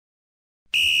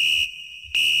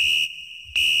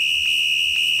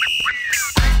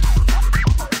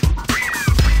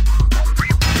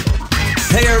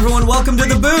welcome to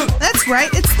The Boot. That's right,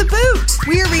 it's The Boot.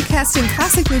 We are recasting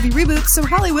classic movie reboots so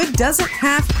Hollywood doesn't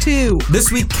have to.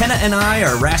 This week, Kenna and I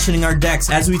are rationing our decks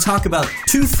as we talk about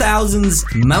 2000's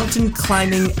mountain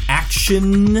climbing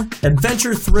action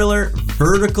adventure thriller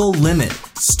Vertical Limit,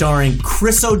 starring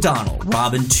Chris O'Donnell,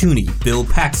 Robin Tooney, Bill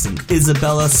Paxton,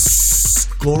 Isabella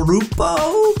Scoruppo?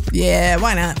 Yeah,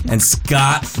 why not? And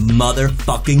Scott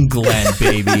motherfucking Glenn,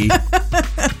 baby.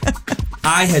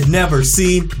 I had never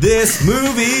seen this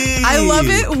movie. I love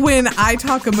it when I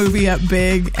talk a movie up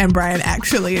big and Brian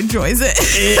actually enjoys it.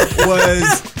 It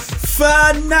was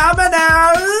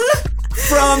phenomenal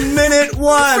from minute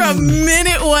one. From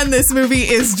minute one, this movie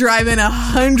is driving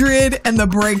 100 and the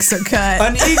brakes are cut.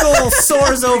 An eagle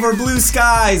soars over blue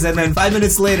skies, and then 5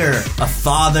 minutes later, a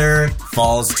father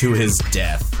falls to his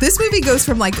death. This movie goes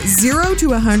from like 0 to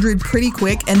 100 pretty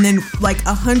quick, and then like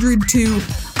 100 to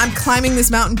I'm climbing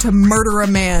this mountain to murder a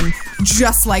man,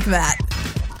 just like that.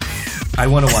 I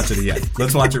want to watch it again.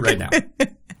 Let's watch it right now.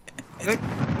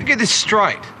 Look at this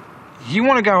straight. You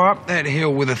want to go up that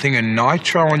hill with a thing of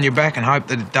nitro on your back and hope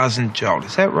that it doesn't jolt.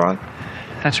 Is that right?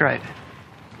 That's right.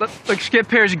 Look, Skip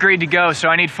Pear's agreed to go, so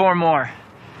I need 4 more.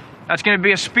 That's going to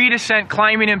be a speed ascent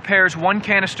climbing in pairs, 1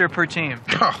 canister per team.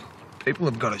 Oh, people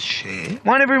have got to share.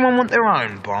 Won't everyone want their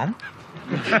own bomb?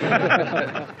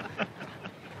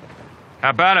 How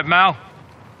about it, Mal?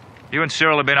 You and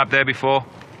Cyril have been up there before?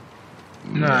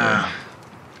 Nah.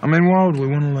 I mean, why would we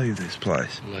want to leave this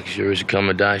place? Luxurious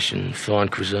accommodation, fine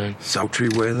cuisine. Sultry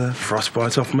weather,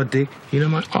 frostbites off my dick. You know,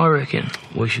 mate, I reckon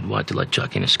we should wait till I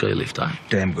chuck in a ski lift, eh?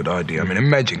 Damn good idea. I mean,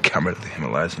 imagine coming to the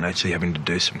Himalayas and actually having to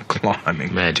do some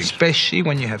climbing. Madness. Especially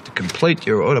when you have to complete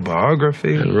your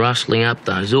autobiography. And rustling up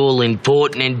those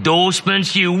all-important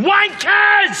endorsements, you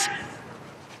wankers!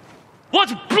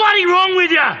 What's bloody wrong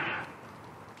with you?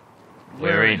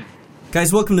 We're in.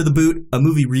 Guys, welcome to The Boot, a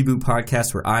movie reboot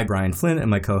podcast where I, Brian Flynn, and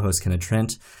my co-host Kenna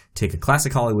Trent take a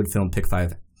classic Hollywood film, pick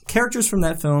 5 characters from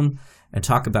that film, and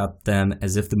talk about them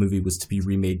as if the movie was to be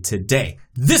remade today.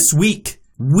 This week,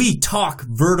 we talk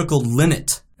Vertical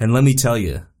Limit. And let me tell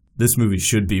you, this movie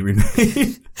should be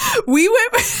remade.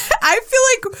 I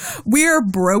feel like we're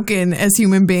broken as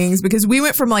human beings because we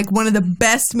went from like one of the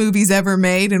best movies ever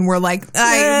made and we're like, we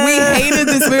hated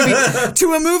this movie,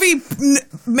 to a movie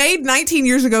made 19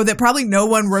 years ago that probably no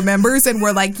one remembers, and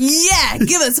we're like, yeah,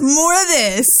 give us more of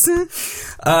this.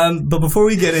 But before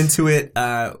we get into it,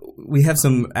 we have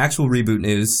some actual reboot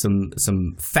news,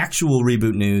 some factual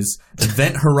reboot news.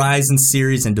 Event Horizon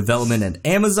series in development at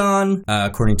Amazon.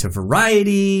 According to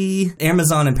Variety,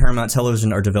 Amazon and Paramount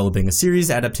Television are developing a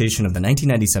series adaptation of the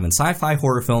 1997 sci-fi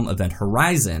horror film Event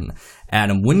Horizon.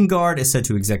 Adam Wingard is set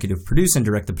to executive produce and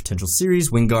direct the potential series.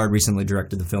 Wingard recently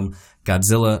directed the film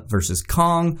Godzilla vs.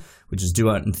 Kong, which is due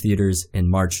out in theaters in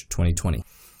March 2020.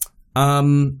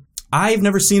 I've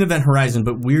never seen Event Horizon,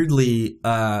 but weirdly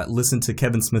listened to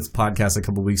Kevin Smith's podcast a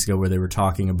couple weeks ago where they were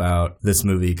talking about this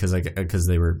movie because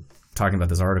they were talking about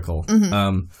this article.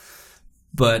 Mm-hmm.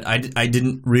 But I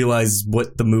didn't realize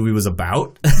what the movie was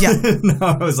about. Yeah.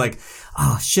 I was like,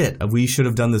 oh, shit, we should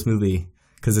have done this movie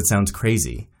because it sounds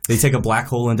crazy. They take a black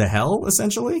hole into hell,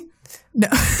 essentially? No.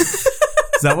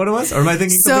 Is that what it was? Or am I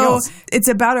thinking something else? So it's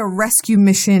about a rescue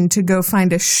mission to go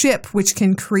find a ship which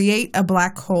can create a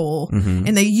black hole. Mm-hmm.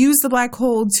 And they use the black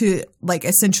hole to like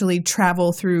essentially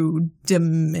travel through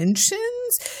dimensions.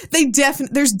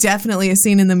 There's definitely a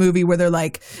scene in the movie where they're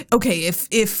like, okay,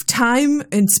 if time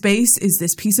and space is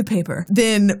this piece of paper,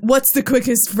 then what's the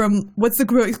quickest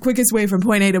way from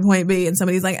point A to point B? And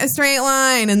somebody's like, a straight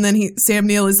line. And then Sam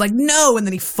Neill is like, no. And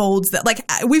then he folds that. Like,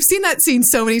 we've seen that scene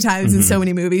so many times in so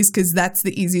many movies because that's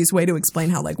the easiest way to explain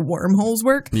how like wormholes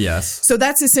work. Yes. So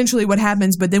that's essentially what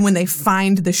happens. But then when they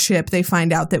find the ship, they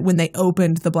find out that when they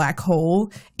opened the black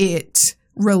hole, it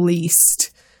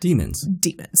released demons.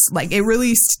 Like, it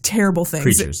released terrible things.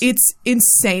 Creatures. It's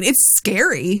insane. It's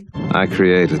scary. I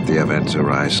created the Event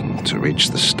Horizon to reach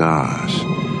the stars.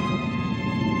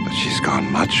 But she's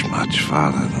gone much, much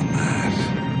farther than that.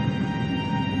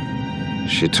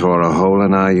 She tore a hole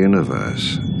in our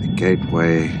universe, a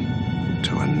gateway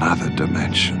to another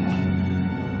dimension.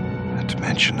 A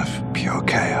dimension of pure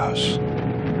chaos.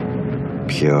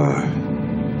 Pure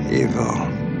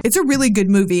evil. It's a really good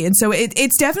movie, and so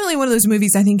it's definitely one of those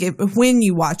movies, I think, when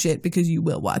you watch it, because you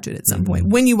will watch it at some point,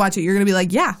 when you watch it, you're going to be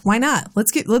like, yeah, why not?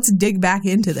 Let's dig back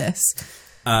into this,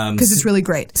 because it's really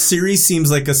great. Series seems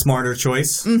like a smarter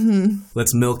choice. Mm-hmm.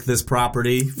 Let's milk this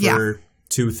property for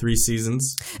 2-3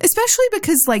 seasons. Especially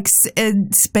because, like, a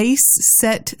space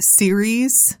set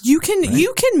series, you can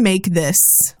make this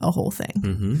a whole thing.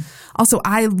 Mm-hmm. Also,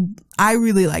 I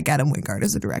really like Adam Wingard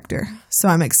as a director, so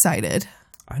I'm excited.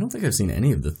 I don't think I've seen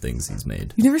any of the things he's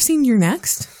made. You've never seen You're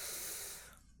Next?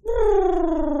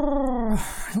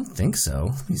 I don't think so.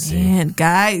 Let me see. Man,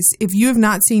 guys, if you have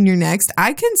not seen You're Next,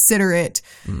 I consider it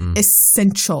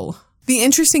essential. The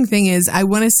interesting thing is, I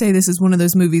want to say this is one of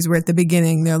those movies where at the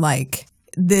beginning they're like,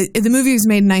 the movie was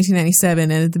made in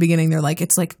 1997, and at the beginning they're like,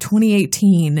 it's like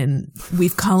 2018 and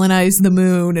we've colonized the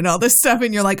moon and all this stuff,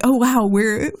 and you're like, oh wow,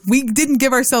 we didn't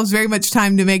give ourselves very much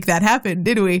time to make that happen,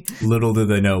 did we? Little did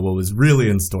they know what was really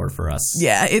in store for us.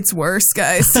 Yeah, it's worse,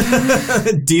 guys.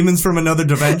 Demons from another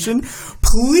dimension?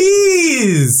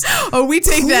 Please! Oh, we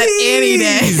take that any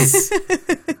day.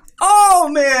 Oh,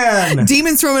 man!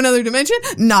 Demons from another dimension?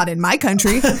 Not in my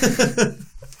country.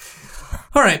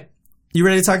 All right. You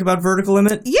ready to talk about Vertical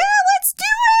Limit? Yeah, let's do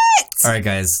it! All right,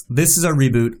 guys. This is our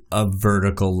reboot of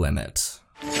Vertical Limit.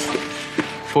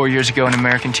 4 years ago, an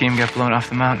American team got blown off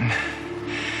the mountain.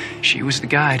 She was the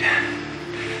guide.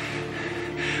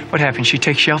 What happened? She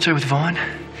take shelter with Vaughn?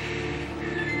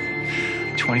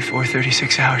 24,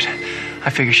 36 hours. I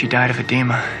figure she died of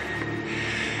edema.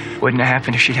 Wouldn't have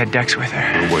happened if she'd had Dex with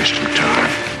her. We're wasting time.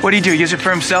 What'd he do? Use it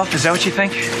for himself? Is that what you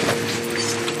think?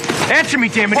 Answer me,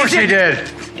 damn it! Of course he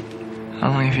did. How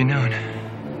long have you known?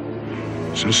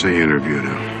 Since they interviewed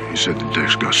him, he said the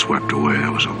Dex got swept away.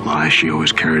 That was a lie. She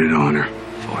always carried it on her.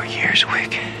 4 years,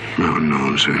 Wick. Mountain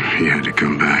knows him. He had to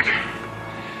come back.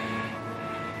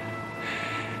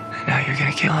 Now you're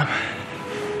gonna kill him.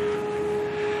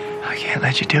 I can't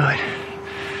let you do it.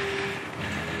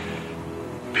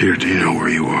 Peter, do you know where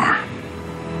you are?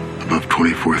 Above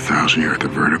 24,000, you're at the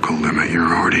vertical limit.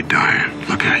 You're already dying.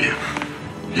 Look at you.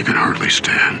 You can hardly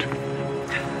stand.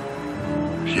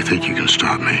 You think you can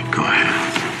stop me? Go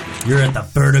ahead. You're at the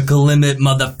vertical limit,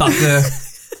 motherfucker.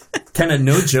 Kind of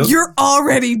no joke. You're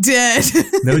already dead.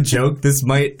 No joke. This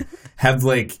might have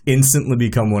like instantly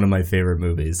become one of my favorite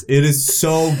movies. It is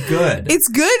so good. It's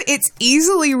good. It's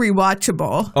easily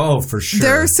rewatchable. Oh, for sure.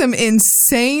 There are some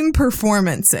insane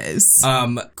performances.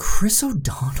 Chris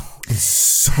O'Donnell is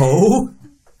so...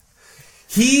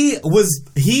 He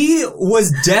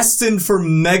was destined for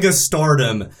mega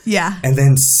stardom. Yeah. And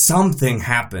then something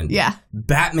happened. Yeah.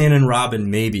 Batman and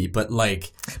Robin, maybe, but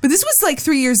like... But this was like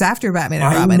 3 years after Batman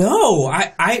and Robin. I know.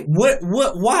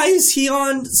 Why is he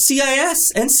on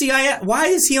CIS? NCIS? Why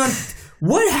is he on...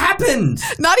 What happened?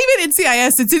 Not even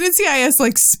NCIS. It's an NCIS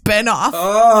like spinoff.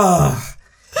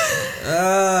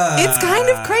 It's kind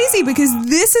of crazy because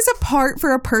this is a part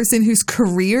for a person whose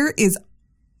career is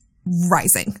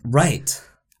rising. Right.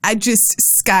 Just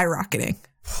skyrocketing.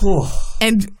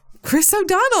 And Chris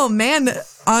O'Donnell, man,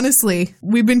 honestly,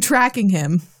 we've been tracking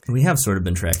him. We have sort of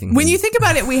been tracking him. When you think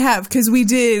about it, we have, because we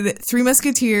did Three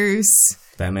Musketeers,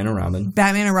 Batman and Robin,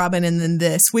 and then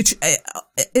this, which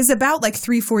is about like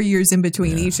 3-4 years in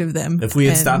between each of them. If we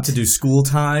had stopped to do School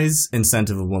Ties and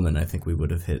Scent of a Woman, I think we would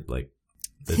have hit like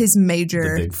his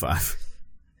major... The big five.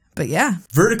 But yeah.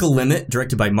 Vertical Limit,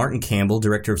 directed by Martin Campbell,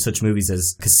 director of such movies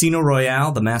as Casino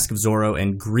Royale, The Mask of Zorro,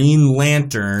 and Green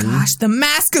Lantern. Gosh, The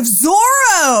Mask of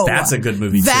Zorro! That's a good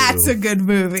movie, too. That's a good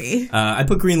movie. I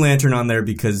put Green Lantern on there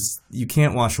because you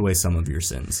can't wash away some of your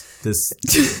sins. That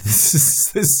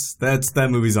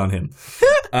movie's on him.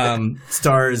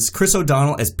 Stars Chris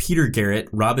O'Donnell as Peter Garrett,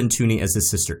 Robin Tooney as his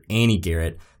sister Annie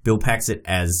Garrett, Bill Paxton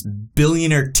as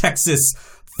billionaire Texas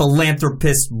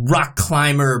philanthropist, rock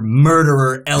climber,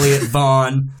 murderer Elliot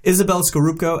Vaughn, Isabel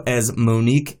Scorupco as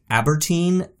Monique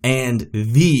Abertine, and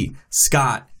the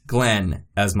Scott Glenn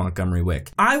as Montgomery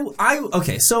Wick.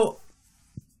 Okay, so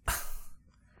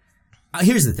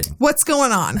here's the thing. What's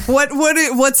going on?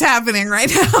 What's happening right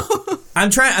now? I'm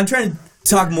trying to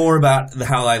talk more about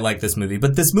how I like this movie,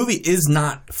 but this movie is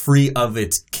not free of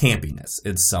its campiness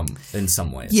in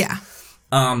some ways. Yeah.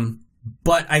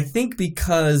 But I think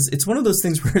because it's one of those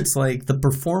things where it's like the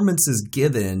performances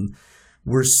given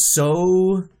were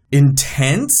so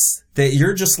intense that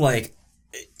you're just like,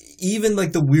 even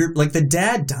like the weird, like the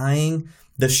dad dying,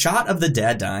 the shot of the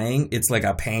dad dying, it's like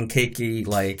a pancakey,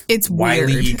 like it's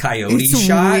Wile E. Coyote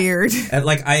shot. It's weird. And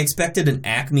like I expected an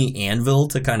Acme anvil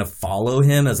to kind of follow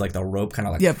him as like the rope kind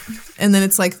of like. Yep. And then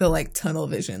it's like the like tunnel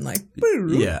vision, like.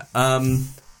 Yeah.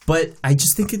 But I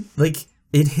just think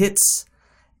it hits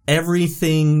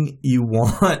everything you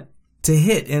want to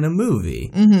hit in a movie.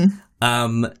 Mm-hmm.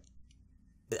 I'm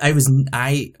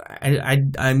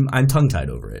tongue-tied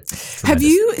over it. Tremendous. Have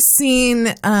you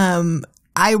seen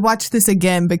I watched this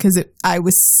again because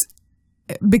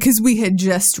we had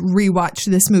just rewatched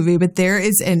this movie, but there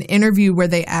is an interview where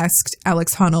they asked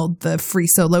Alex Honnold, the Free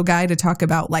Solo guy, to talk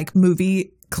about like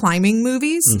climbing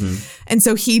movies. Mm-hmm. And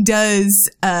so he does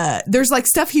there's like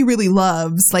stuff he really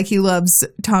loves, like he loves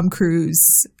Tom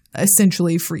Cruise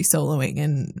essentially free soloing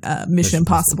in Mission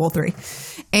Impossible 3.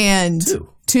 And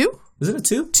two? Is it a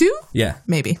 2? 2? Yeah.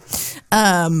 Maybe.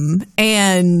 But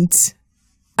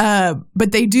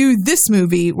they do this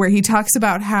movie where he talks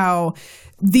about how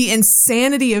the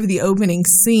insanity of the opening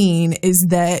scene is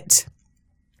that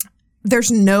there's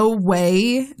no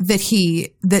way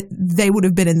that they would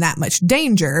have been in that much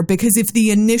danger, because if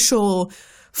the initial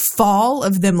fall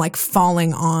of them like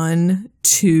falling on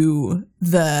to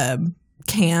the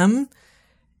cam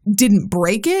didn't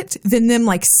break it, then them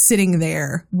like sitting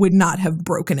there would not have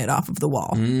broken it off of the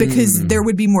wall, because there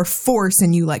would be more force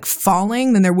in you like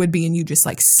falling than there would be in you just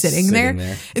like sitting there.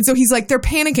 And so he's like, they're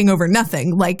panicking over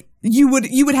nothing. Like you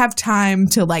would have time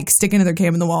to like stick another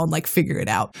cam in the wall and like figure it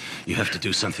out. You have to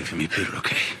do something for me, Peter,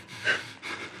 okay?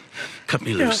 Cut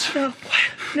me loose. No.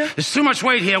 There's too much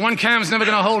weight here. One cam's never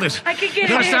gonna hold it. I can get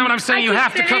You understand what I'm saying? You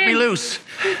have to cut me loose.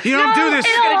 You don't do this.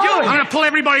 I'm gonna pull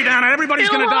everybody down and everybody's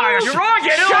gonna die. You're wrong,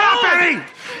 Shut up, Annie!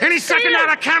 Any second now,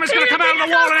 that camera's gonna come out of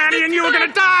the wall and Annie and you are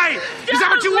gonna die! Is that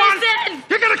what you want?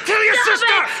 You're gonna kill your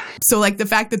sister! So like the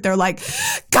fact that they're like,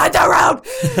 cut the rope!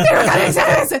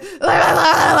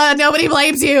 Nobody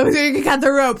blames you. Cut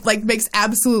the rope. Like makes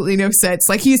absolutely no sense.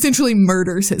 Like he essentially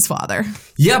murders his father.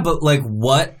 Yeah, but like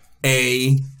what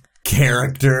a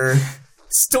character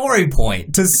story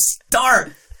point to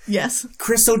start. Yes.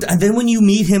 Chris and then when you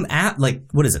meet him at like,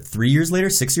 what is it, 3 years later,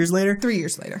 6 years later? 3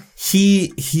 years later.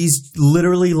 He's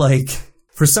literally like,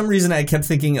 for some reason I kept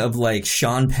thinking of like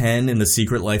Sean Penn in The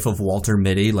Secret Life of Walter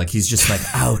Mitty. Like he's just like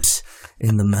out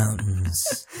in the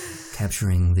mountains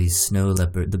capturing the snow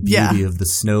leopard, the beauty of the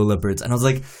snow leopards. And I was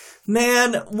like,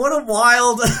 man, what a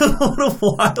wild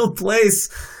place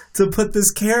to put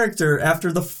this character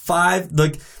after the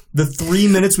 3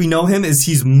 minutes we know him is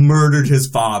he's murdered his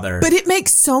father. But it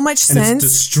makes so much sense. And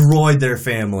it's destroyed their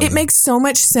family. It makes so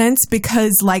much sense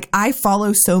because, like, I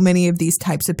follow so many of these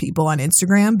types of people on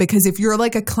Instagram because if you're,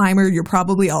 like, a climber, you're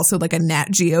probably also, like, a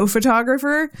Nat Geo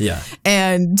photographer. Yeah.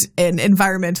 And an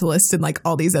environmentalist and, like,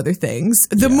 all these other things.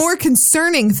 The more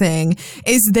concerning thing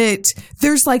is that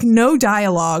there's, like, no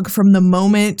dialogue from the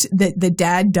moment that the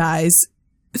dad dies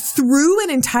through an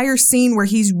entire scene where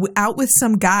he's out with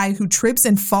some guy who trips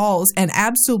and falls and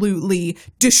absolutely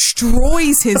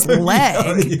destroys his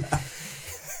leg.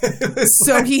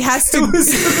 So he has to. It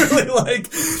was really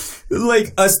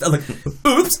like us, like,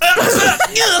 oops.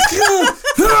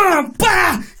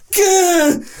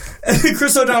 And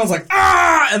Chris O'Donnell's like,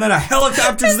 ah! And then a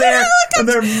helicopter's there, and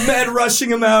they're med rushing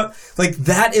him out. Like,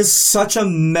 that is such a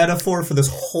metaphor for this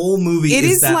whole movie. It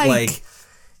is that, like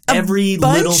every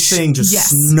little thing just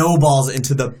snowballs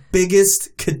into the biggest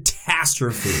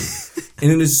catastrophe.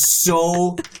 And it is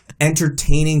so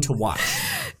entertaining to watch.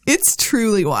 It's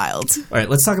truly wild. All right,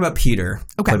 let's talk about Peter,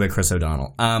 played by Chris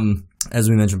O'Donnell. As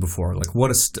we mentioned before, like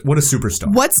what a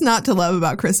superstar. What's not to love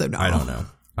about Chris O'Donnell?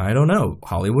 I don't know.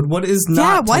 Hollywood, what is not to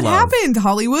love? Yeah, what happened,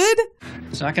 Hollywood?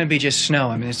 It's not going to be just snow.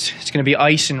 I mean, it's going to be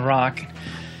ice and rock.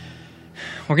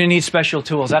 We're going to need special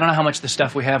tools. I don't know how much of the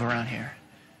stuff we have around here.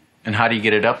 And how do you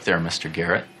get it up there, Mr.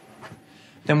 Garrett?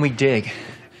 Then we dig.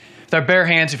 With our bare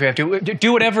hands if we have to.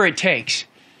 Do whatever it takes.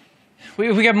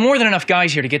 We got more than enough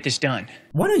guys here to get this done.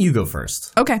 Why don't you go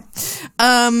first? Okay.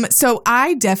 So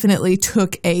I definitely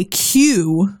took a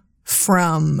cue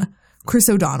from Chris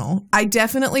O'Donnell. I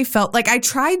definitely felt like I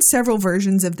tried several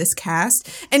versions of this cast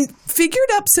and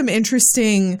figured up some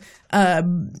interesting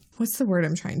what's the word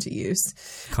I'm trying to use?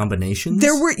 Combinations?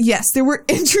 There were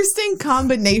interesting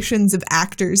combinations of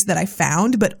actors that I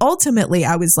found, but ultimately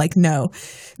I was like, no,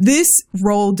 this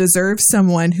role deserves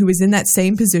someone who is in that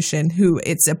same position, who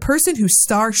it's a person whose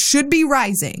star should be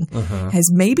rising,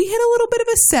 has maybe hit a little bit of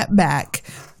a setback,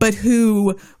 but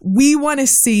who we want to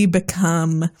see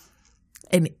become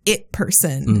an it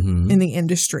person in the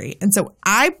industry. And so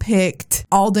I picked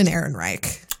Alden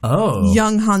Ehrenreich. Oh.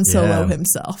 Young Han Solo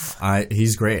himself.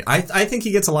 He's great. I think he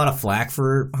gets a lot of flack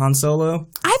for Han Solo. I thought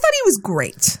he was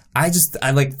great. I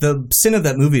like the sin of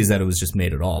that movie is that it was just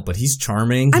made at all, but he's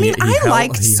charming. I mean, I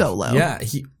liked Solo. Yeah,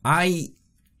 I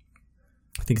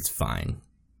think it's fine.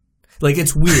 Like,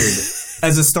 it's weird.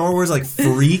 As a Star Wars, like,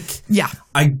 freak,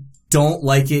 I don't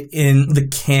like it in the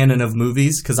canon of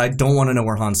movies because I don't want to know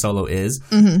where Han Solo is.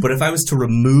 But if I was to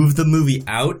remove the movie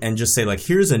out and just say, like,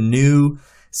 here's a new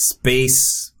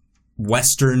space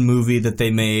Western movie that they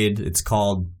made. It's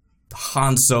called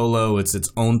Han Solo. It's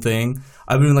its own thing.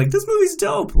 I've been like, this movie's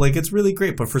dope. Like, it's really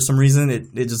great. But for some reason,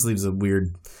 it just leaves a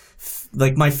weird...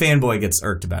 Like, my fanboy gets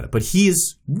irked about it. But he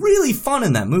is really fun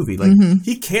in that movie. Like,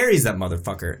 he carries that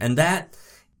motherfucker. And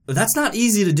that's not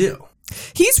easy to do.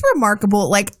 He's remarkable.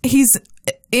 Like, he's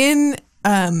in...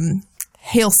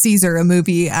 Hail Caesar, a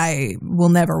movie I will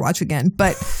never watch again.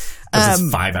 But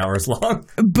It's 5 hours long.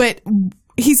 But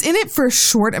he's in it for a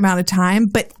short amount of time.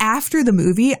 But after the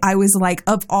movie, I was like,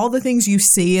 of all the things you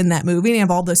see in that movie and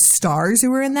of all the stars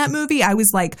who were in that movie, I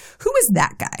was like, who is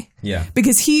that guy? Yeah.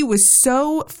 Because he was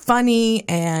so funny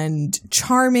and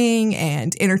charming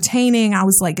and entertaining. I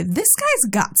was like, this guy's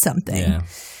got something. Yeah.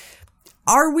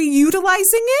 Are we utilizing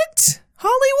it,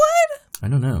 Hollywood? I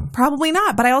don't know. Probably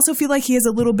not. But I also feel like he has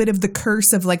a little bit of the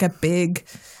curse of like a big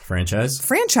franchise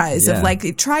of like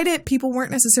they tried it, people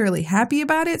weren't necessarily happy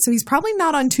about it, so he's probably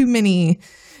not on too many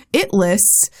it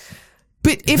lists.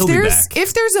 But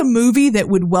if there's a movie that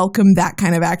would welcome that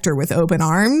kind of actor with open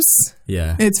arms,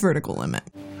 it's Vertical Limit.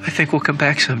 I think we'll come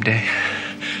back someday.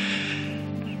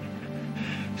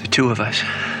 The two of us.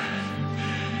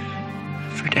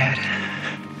 For Dad.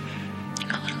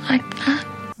 Like that.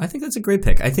 I think that's a great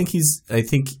pick. I think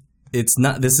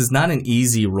this is not an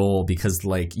easy role because,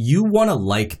 like, you want to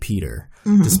like Peter,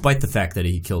 despite the fact that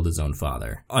he killed his own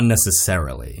father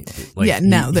unnecessarily. Like, we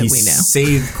know.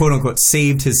 Saved, quote unquote,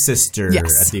 saved his sister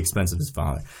at the expense of his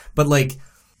father. But, like,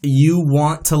 you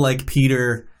want to like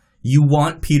Peter. You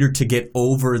want Peter to get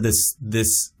over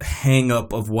this hang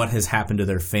up of what has happened to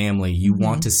their family. You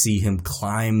want to see him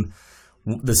climb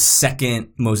the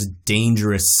second most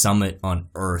dangerous summit on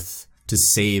Earth to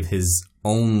save his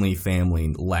only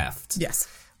family left. Yes.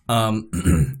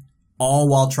 All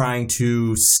while trying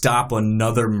to stop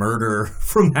another murder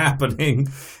from happening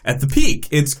at the peak.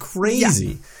 It's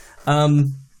crazy. Yeah.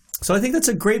 So I think that's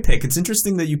a great pick. It's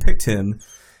interesting that you picked him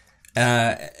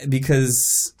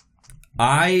because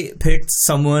I picked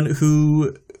someone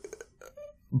who,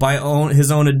 by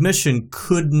his own admission,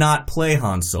 could not play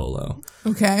Han Solo.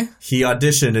 Okay. He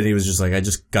auditioned and he was just like, I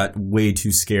just got way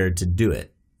too scared to do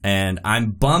it. And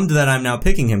I'm bummed that I'm now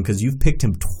picking him because you've picked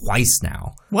him twice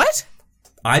now. What?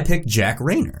 I picked Jack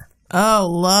Rayner. Oh,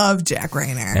 love Jack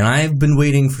Rayner. And I've been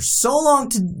waiting for so long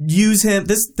to use him.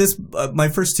 My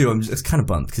first two, I'm just kind of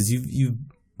bummed because you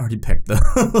already picked them.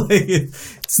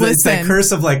 It's that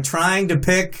curse of like trying to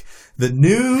pick the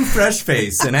new fresh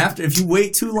face, and if you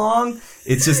wait too long,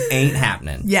 it just ain't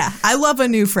happening. Yeah, I love a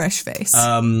new fresh face.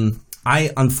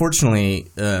 I unfortunately,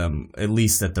 at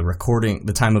least at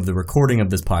the time of the recording of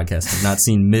this podcast, have not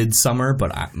seen Midsommar,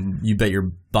 but you bet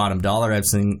your bottom dollar I've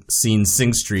seen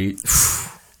Sing Street,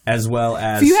 as well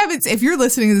as. If you're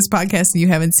listening to this podcast and you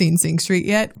haven't seen Sing Street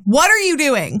yet, what are you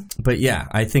doing? But yeah,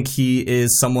 I think he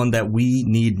is someone that we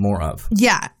need more of.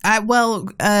 Yeah,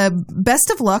 best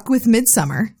of luck with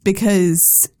Midsommar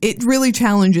because it really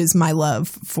challenges my love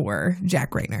for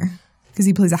Jack Rayner. Because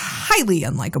he plays a highly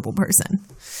unlikable person.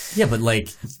 Yeah, but like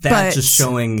that's just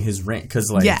showing his rank.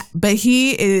 Because like, yeah, but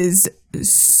he is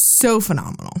so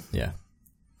phenomenal. Yeah,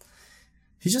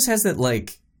 he just has that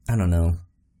like I don't know,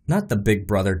 not the Big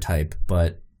Brother type,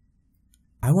 but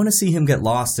I want to see him get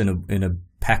lost in a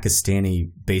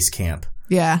Pakistani base camp.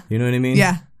 Yeah, you know what I mean?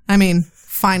 Yeah, I mean,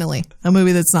 finally, a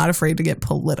movie that's not afraid to get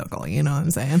political. You know what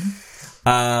I'm saying?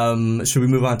 Should we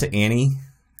move on to Annie?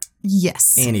 Yes.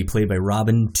 Annie, played by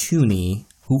Robin Tooney,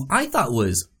 who I thought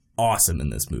was awesome in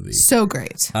this movie. So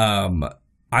great.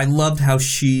 I loved how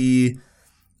she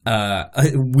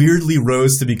weirdly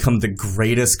rose to become the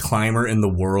greatest climber in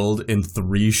the world in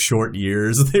 3 short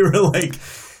years. They were like,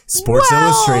 Sports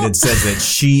Illustrated says that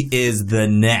she is the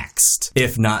next,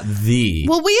 if not the.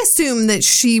 Well, we assume that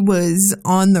she was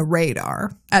on the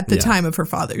radar at the time of her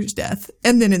father's death,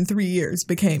 and then in 3 years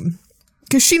became...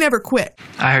 Because she never quit.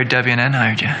 I heard WNN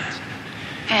hired you.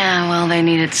 Yeah, well, they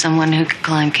needed someone who could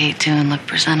climb K2 and look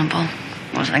presentable.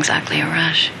 It wasn't exactly a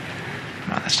rush.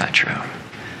 No, that's not true.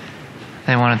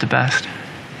 They wanted the best.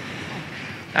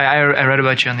 I read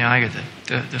about you on the Eiger,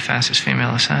 the fastest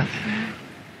female ascent.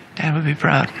 Dad would be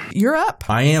proud. You're up.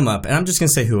 I am up. And I'm just going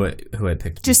to say who I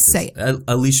picked. Just say it.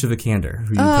 Alicia Vikander,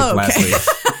 who you picked last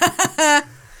week.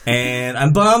 And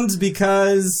I'm bummed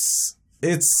because...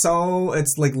 It's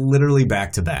like literally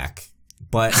back to back,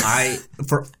 but I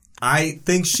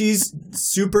think she's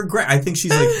super great. I think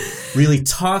she's like really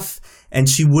tough, and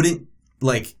she wouldn't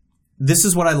like. This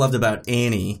is what I loved about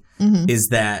Annie is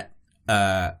that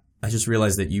I just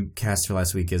realized that you cast her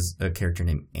last week as a character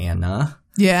named Anna.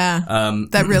 Yeah,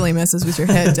 that really messes with your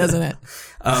head, doesn't it?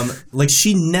 Like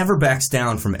she never backs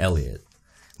down from Elliot.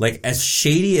 Like as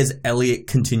shady as Elliot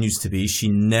continues to be, she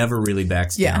never really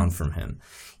backs down from him.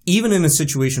 Even in a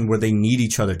situation where they need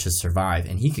each other to survive,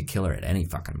 and he could kill her at any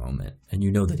fucking moment, and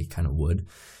you know that he kind of would.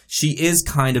 She is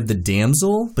kind of the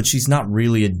damsel, but she's not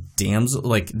really a damsel.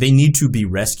 Like, they need to be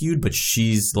rescued, but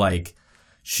she's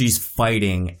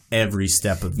fighting every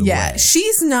step of the way. Yeah,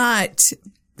 she's not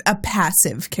a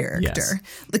passive character.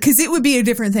 Because it would be a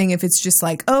different thing if it's just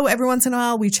like, oh, every once in a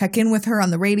while we check in with her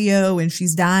on the radio and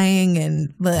she's dying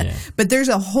and but there's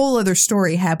a whole other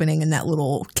story happening in that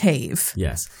little cave.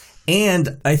 Yes.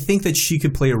 And I think that she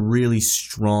could play a really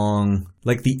strong,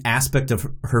 like the aspect of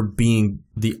her being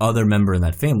the other member in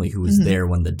that family who was there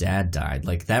when the dad died.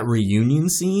 Like that reunion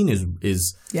scene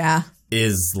is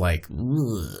like,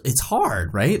 ugh, it's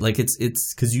hard, right? Like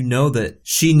it's because you know that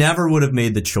she never would have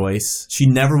made the choice. She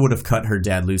never would have cut her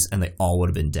dad loose and they all would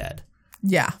have been dead.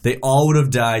 Yeah. They all would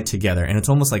have died together. And it's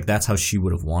almost like that's how she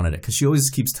would have wanted it. Because she always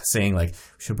keeps saying like,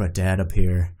 we should have brought dad up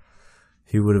here.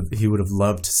 He would have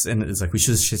loved to, and it's like we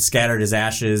should have scattered his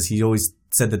ashes. He always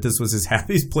said that this was his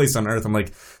happiest place on earth. I'm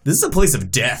like, this is a place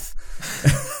of death.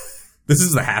 This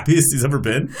is the happiest he's ever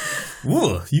been.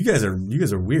 Whoa, you guys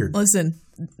are weird. Listen,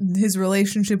 his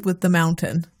relationship with the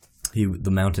mountain.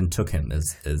 The mountain took him,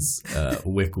 as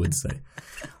Wick would say.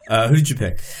 Who did you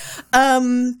pick?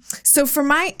 So for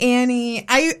my Annie,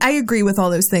 I agree with all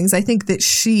those things. I think that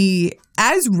she,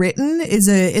 as written, is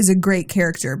a great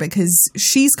character because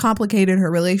she's complicated.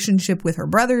 Her relationship with her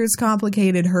brother is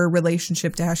complicated. Her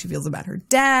relationship to how she feels about her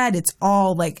dad. It's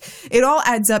all like, it all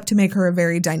adds up to make her a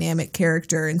very dynamic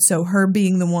character. And so her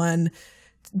being the one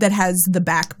that has the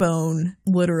backbone,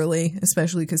 literally,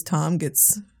 especially because Tom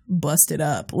gets busted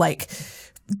up, like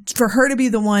for her to be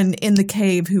the one in the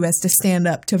cave who has to stand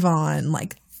up to Vaughn,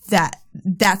 like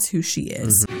that's who she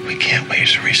is. We can't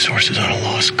waste resources on a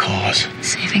lost cause.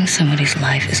 Saving somebody's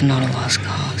life is not a lost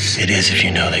cause. It is if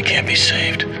you know they can't be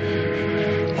saved.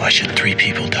 Why should 3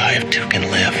 people die if 2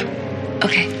 can live?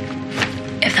 Okay,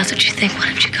 if that's what you think, why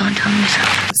don't you go and tell me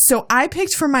yourself? So I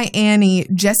picked for my Annie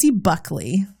Jessie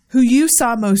Buckley, who you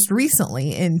saw most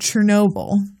recently in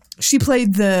Chernobyl. She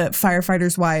played the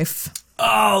firefighter's wife.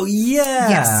 Oh, yeah.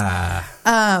 Yes.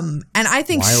 And I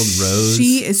think Wild Rose.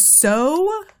 She is so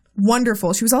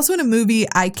wonderful. She was also in a movie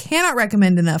I cannot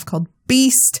recommend enough called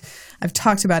Beast. I've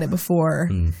talked about it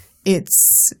before.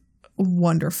 It's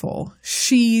wonderful.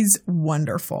 She's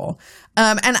wonderful.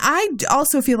 And I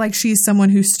also feel like she's someone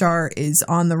whose star is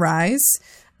on the rise.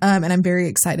 And I'm very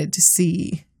excited to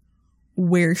see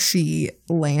where she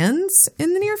lands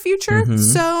in the near future.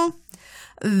 So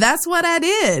that's what I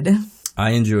did.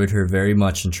 I enjoyed her very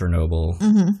much in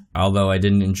Chernobyl, although I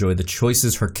didn't enjoy the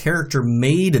choices her character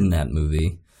made in that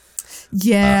movie.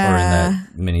 Yeah. Or in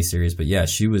that miniseries. But yeah,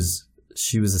 she was a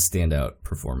standout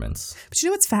performance. But you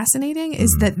know what's fascinating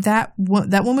is that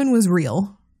woman was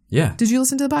real. Yeah. Did you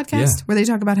listen to the podcast where they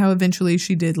talk about how eventually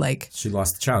she did She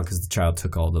lost the child because the child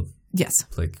took all the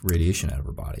radiation out of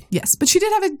her body. Yes, but she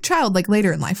did have a child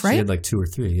later in life, right? She had 2 or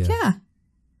 3, Yeah.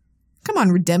 Come on,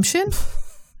 redemption.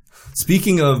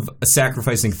 Speaking of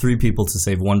sacrificing 3 people to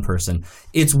save 1 person,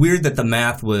 it's weird that the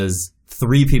math was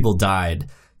 3 people died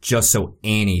just so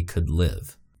Annie could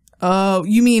live. Oh,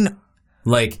 you mean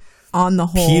on the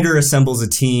whole? Peter assembles a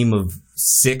team of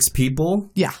 6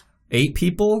 people. Yeah. 8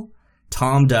 people.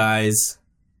 Tom dies.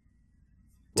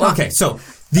 Okay, so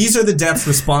these are the deaths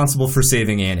responsible for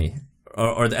saving Annie,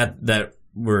 or that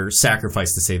were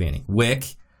sacrificed to save Annie.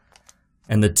 Wick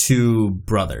and the 2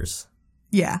 brothers.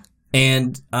 Yeah.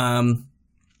 And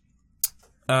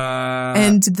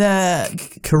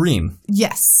Kareem.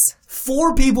 Yes.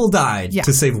 4 people died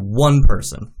to save 1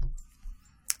 person.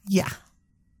 Yeah.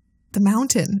 The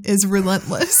mountain is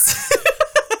relentless.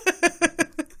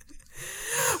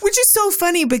 Which is so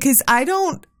funny because I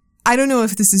don't know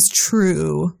if this is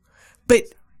true, but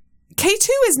K2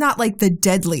 is not the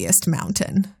deadliest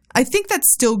mountain. I think that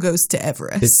still goes to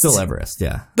Everest. It's still Everest,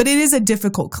 yeah. But it is a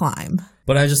difficult climb.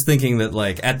 But I was just thinking that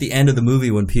at the end of the movie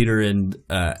when Peter and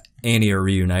Annie are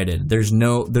reunited, there's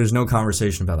no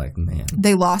conversation about man.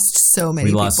 They lost so many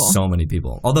people. We lost so many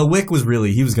people. Although Wick was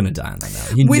he was going to die on that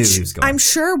note. He knew he was going. I'm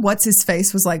sure what's his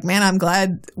face was man, I'm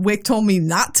glad Wick told me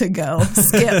not to go.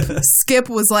 Skip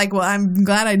was well, I'm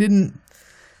glad I didn't.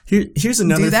 Here's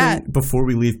another thing before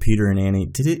we leave Peter and Annie.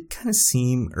 Did it kind of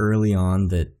seem early on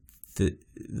that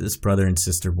this brother and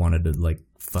sister wanted to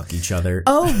fuck each other?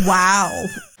 Oh, wow.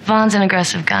 Vaughn's an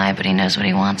aggressive guy, but he knows what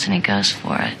he wants and he goes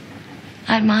for it.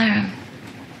 I admire him.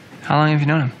 How long have you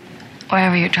known him?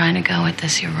 Wherever you're trying to go with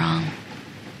this, you're wrong.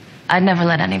 I'd never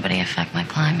let anybody affect my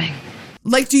climbing.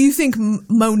 Do you think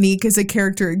Monique as a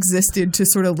character existed to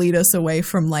sort of lead us away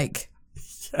from Yes.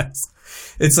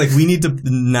 It's we need to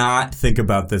not think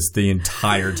about this the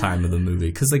entire time of the movie.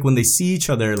 Because when they see each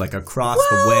other across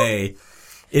the way,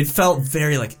 it felt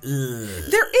very ugh.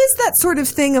 There is that sort of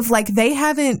thing of they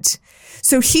haven't.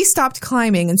 So he stopped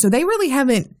climbing, and so they really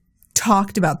haven't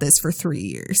talked about this for 3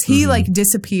 years. He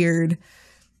disappeared,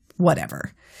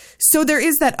 whatever. So there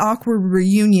is that awkward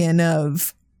reunion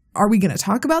of are we going to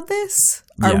talk about this?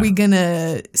 Are we going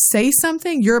to say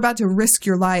something? You're about to risk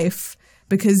your life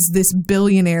because this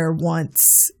billionaire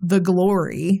wants the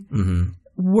glory. Mm-hmm.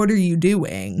 What are you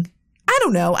doing? I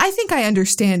don't know. I think I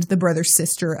understand the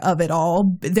brother-sister of it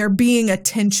all. There being a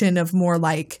tension of more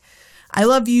like, I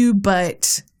love you,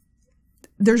 but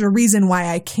there's a reason why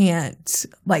I can't,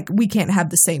 like, we can't have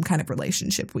the same kind of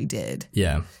relationship we did.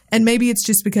 Yeah. And maybe it's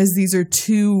just because these are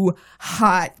two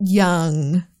hot,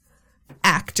 young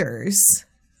actors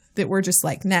that we're just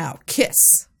like, now,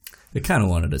 kiss. They kind of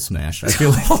wanted to smash. I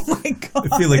feel like. Oh my god!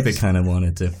 I feel like they kind of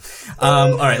wanted to.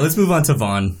 All right, let's move on to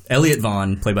Vaughn. Elliot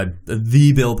Vaughn, played by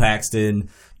the Bill Paxton.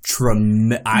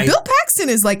 Bill Paxton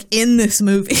is like in this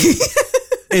movie.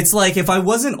 It's like if I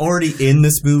wasn't already in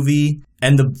this movie,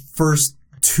 and the first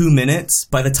 2 minutes,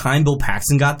 by the time Bill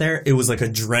Paxton got there, it was like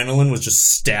adrenaline was just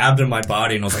stabbed in my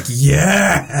body, and I was like,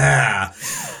 yeah,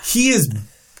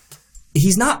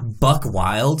 He's not buck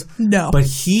wild, no, but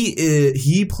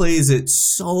he plays it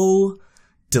so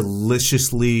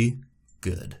deliciously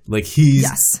good. Like he's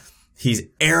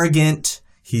arrogant,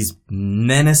 he's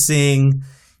menacing,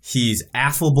 he's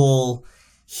affable.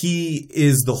 He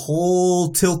is the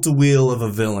whole tilt-a-wheel of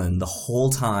a villain the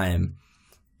whole time.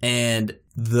 And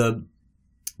the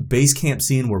base camp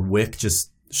scene where Wick just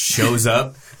shows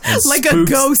up and like a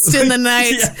ghost in the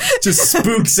night. Just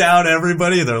spooks out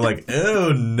everybody. They're like,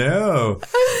 oh no.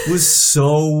 It was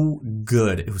so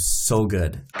good. It was so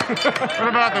good. What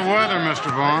about the weather, Mr.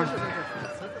 Vaughn?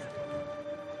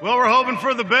 Well, we're hoping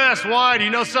for the best. Why? Do you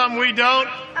know something we don't?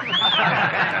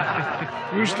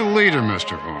 Who's the leader,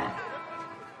 Mr. Vaughn?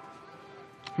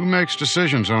 Who makes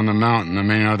decisions on the mountain that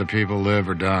mean other people live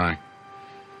or die?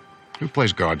 Who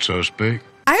plays God, so to speak?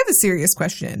 I have a serious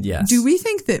question. Yes. Do we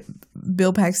think that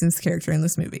Bill Paxton's character in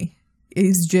this movie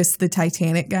is just the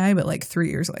Titanic guy, but like 3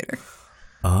 years later?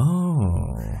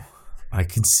 Oh, I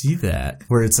can see that.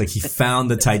 Where it's like he found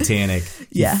the Titanic.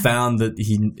 Yeah. He found that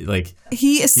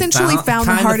he essentially found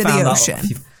the heart of the ocean.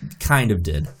 He kind of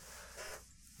did.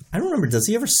 I don't remember. Does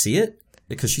he ever see it?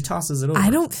 Because she tosses it over. I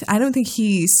don't think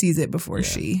he sees it before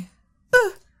she.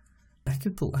 I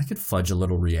could fudge a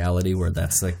little reality where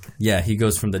that's like, yeah, he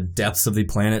goes from the depths of the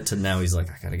planet to now he's like,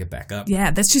 I gotta get back up.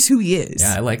 Yeah, that's just who he is.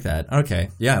 Yeah, I like that. Okay.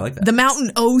 Yeah, I like that. The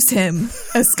mountain owes him,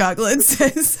 as Scott Glenn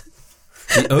says.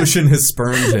 The ocean has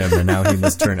spurned him and now he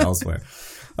must turn elsewhere.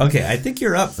 Okay, I think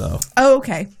you're up though. Oh,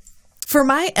 okay. For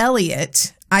my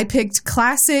Elliot, I picked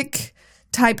classic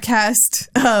typecast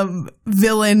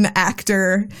villain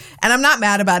actor, and I'm not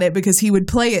mad about it because he would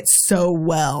play it so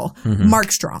well. Mm-hmm.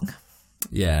 Mark Strong.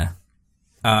 Yeah.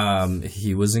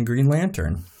 He was in Green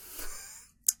Lantern.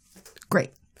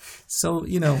 Great. So,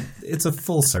 it's a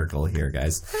full circle here,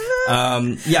 guys.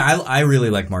 I really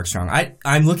like Mark Strong.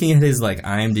 I'm looking at his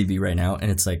IMDb right now, and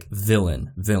it's like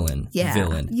villain, villain,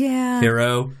 villain. Yeah.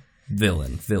 Hero,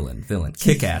 villain, villain, villain.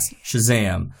 Kick-Ass,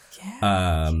 Shazam.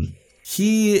 Yeah.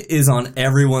 He is on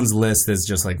everyone's list as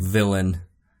just like villain.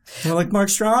 They're like Mark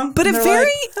Strong? But a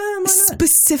very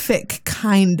specific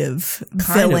kind of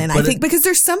villain, I think, because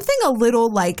there's something a little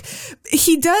like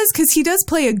he does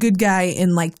play a good guy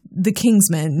in like the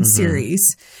Kingsman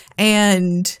series.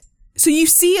 And so you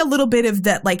see a little bit of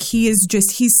that, like he's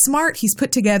smart, he's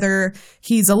put together,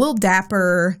 he's a little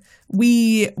dapper.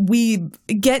 We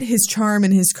get his charm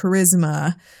and his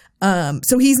charisma.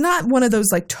 So he's not one of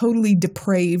those like totally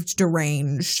depraved,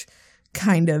 deranged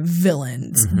kind of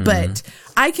villains, but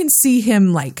I can see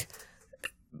him like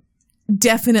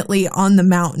definitely on the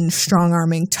mountain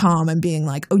strong-arming Tom and being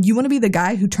like, oh, you want to be the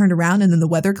guy who turned around and then the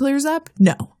weather clears up?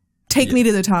 No. Take me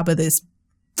to the top of this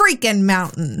freaking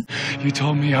mountain. You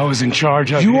told me I was in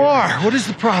charge of you. You are. What is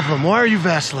the problem? Why are you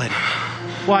vacillating?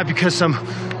 Why? Because some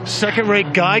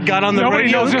second-rate guy got on the radio?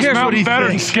 Nobody knows this mountain better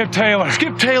than Skip Taylor.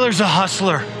 Skip Taylor's a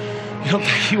hustler. You don't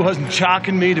think he wasn't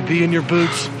chalking me to be in your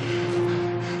boots?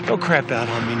 Don't crap out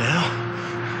on me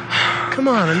now. Come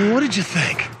on, I mean, what did you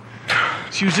think?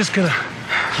 She was just gonna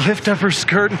lift up her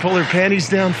skirt and pull her panties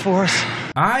down for us?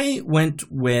 I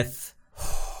went with...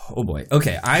 Oh boy.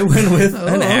 Okay, I went with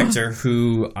an actor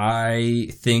who I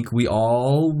think we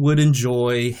all would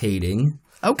enjoy hating.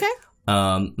 Okay.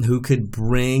 Who could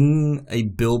bring a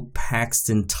Bill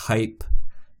Paxton type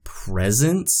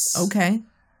presence. Okay.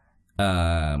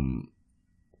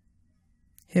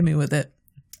 Hit me with it.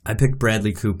 I picked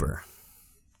Bradley Cooper.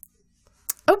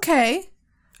 Okay.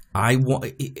 I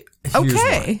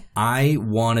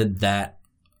wanted that.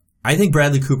 I think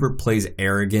Bradley Cooper plays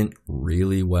arrogant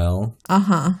really well.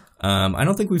 Uh-huh. I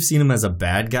don't think we've seen him as a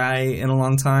bad guy in a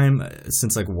long time.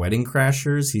 Since like Wedding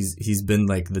Crashers, he's been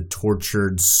like the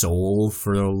tortured soul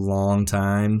for a long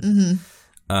time.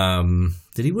 Mm-hmm.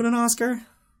 Did he win an Oscar?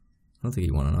 don't think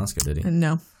he won an Oscar, did he?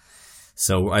 No.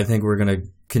 So I think we're going to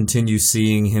continue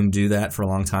seeing him do that for a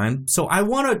long time. So I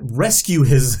want to rescue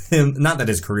him. Not that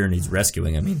his career needs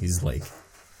rescuing. I mean, he's like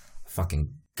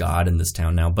fucking god in this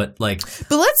town now. But let's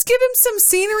give him some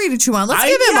scenery to chew on. Let's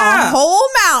give him a whole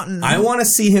mountain. I want to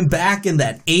see him back in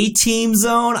that A-Team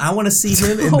zone. I want to see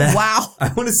him in that. Wow.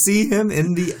 I want to see him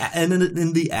in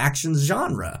the action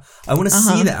genre. I want to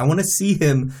see that. I want to see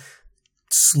him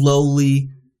slowly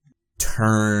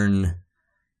turn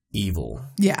evil.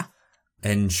 Yeah.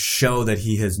 And show that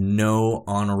he has no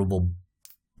honorable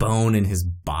bone in his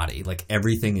body. Like,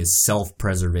 everything is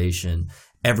self-preservation.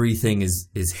 Everything is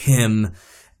him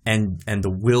and the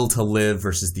will to live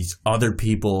versus these other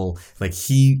people. Like,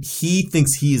 he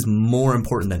thinks he is more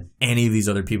important than any of these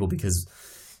other people because,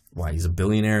 why, he's a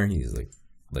billionaire? He's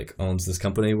like owns this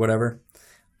company, whatever.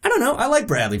 I don't know. I like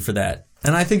Bradley for that.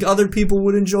 And I think other people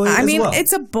would enjoy it as well.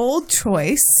 It's a bold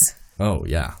choice. Oh,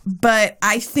 yeah. But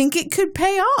I think it could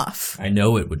pay off. I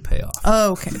know it would pay off.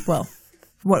 Oh, okay. Well,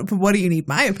 what do you need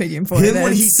my opinion for? Him then?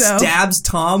 when he stabs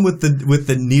Tom with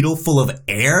the needle full of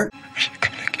air? Are you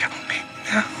gonna kill me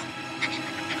now?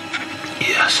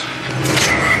 Yes.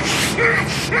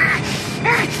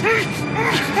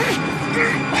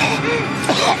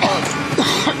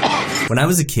 When I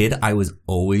was a kid, I was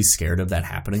always scared of that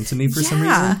happening to me for some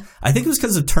reason. I think it was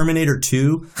because of Terminator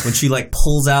 2, when she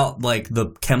pulls out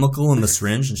the chemical in the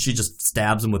syringe and she just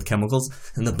stabs him with chemicals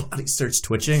and the body starts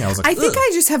twitching. I was like, I think I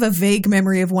just have a vague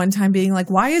memory of one time being like,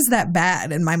 why is that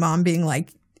bad? And my mom being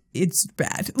like, it's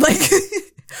bad.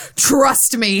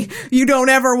 Trust me, you don't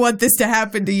ever want this to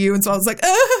happen to you. And so I was like,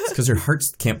 It's because your heart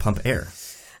can't pump air.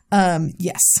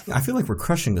 Yes. I feel like we're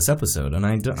crushing this episode and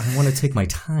I want to take my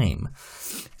time.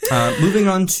 Moving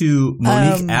on to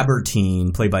Monique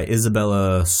Abertine, played by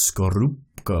Isabella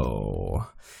Scorupco.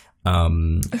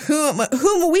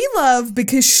 Whom we love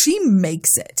because she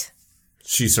makes it.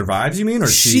 She survives, you mean? Or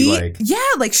she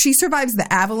Yeah, she survives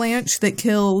the avalanche that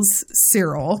kills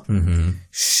Cyril. Mm-hmm.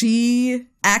 She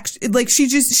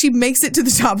makes it to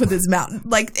the top of this mountain.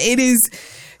 It is,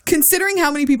 considering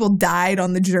how many people died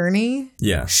on the journey,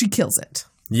 yeah, she kills it.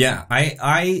 Yeah,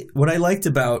 what I liked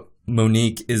about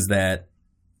Monique is that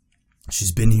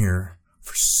she's been here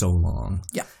for so long.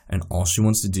 Yeah. And all she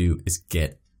wants to do is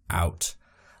get out.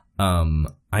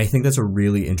 I think that's a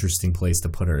really interesting place to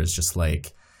put her, is just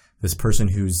this person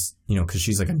who's, because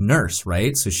she's a nurse,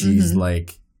 right? So she's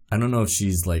I don't know if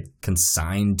she's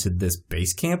consigned to this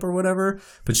base camp or whatever,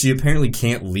 but she apparently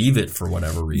can't leave it for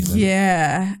whatever reason.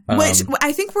 Yeah. Which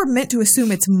I think we're meant to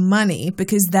assume it's money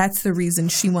because that's the reason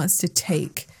she wants to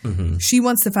take. Mm-hmm. She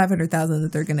wants the $500,000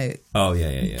 that they're going to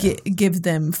give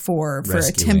them for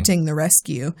attempting the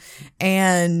rescue.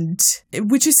 And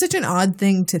which is such an odd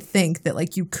thing to think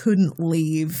that you couldn't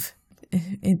leave.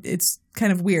 It's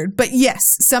kind of weird. But yes,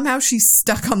 somehow she's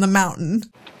stuck on the mountain.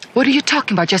 What are you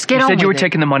talking about? Just get on with it. You said you were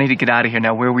taking the money to get out of here.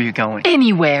 Now, where were you going?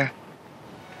 Anywhere.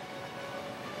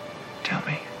 Tell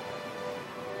me.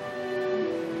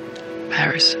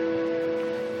 Paris.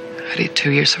 I did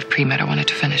 2 years of pre-med. I wanted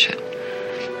to finish it.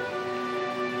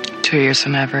 2 years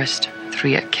from Everest,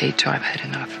 3 at K2. I've had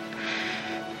enough.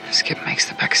 Skip makes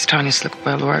the Pakistanis look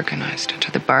well organized.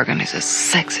 To the bargain, he's a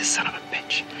sexy son of a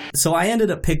bitch. So I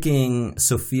ended up picking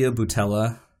Sophia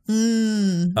Boutella.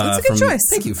 That's a good choice.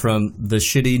 Thank you. From the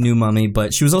shitty New Mummy,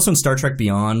 but she was also in Star Trek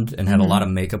Beyond and had a lot of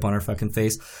makeup on her fucking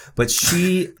face. But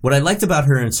what I liked about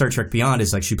her in Star Trek Beyond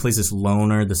is she plays this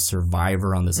loner, this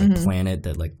survivor on this planet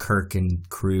that Kirk and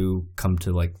crew come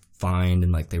to find,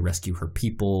 and they rescue her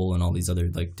people and all these other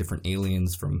different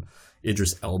aliens from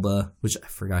Idris Elba, which I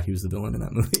forgot he was the villain in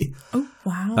that movie. Oh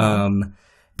wow.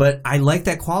 But I like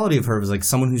that quality of her. It was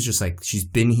someone who's just she's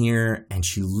been here and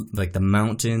she the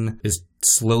mountain is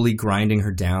slowly grinding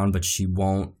her down, but she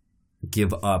won't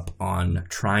give up on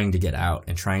trying to get out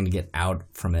and trying to get out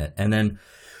from it. And then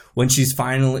when she's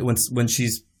finally, when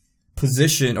she's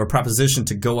propositioned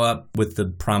to go up with the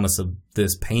promise of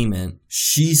this payment,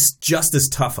 she's just as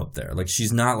tough up there.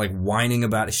 She's not whining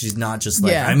about it. She's not just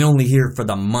I'm only here for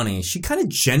the money. She kind of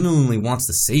genuinely wants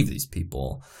to save these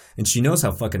people. And she knows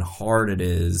how fucking hard it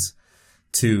is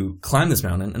to climb this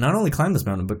mountain. And not only climb this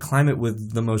mountain, but climb it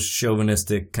with the most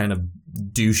chauvinistic kind of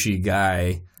douchey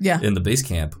guy in the base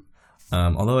camp.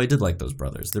 Although I did like those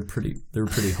brothers. They were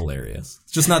pretty hilarious.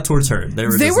 Just not towards her.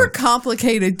 They were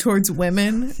complicated towards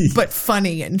women, but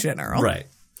funny in general. Right.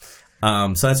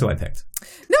 So that's who I picked.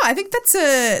 No, I think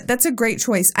that's a great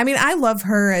choice. I mean, I love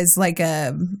her as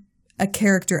a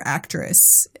character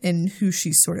actress in who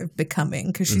she's sort of becoming,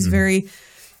 because she's very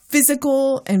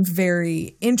physical and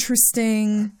very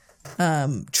interesting.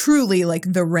 truly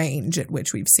like the range at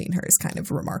which we've seen her is kind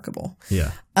of remarkable.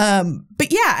 Yeah.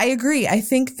 But yeah, I agree. I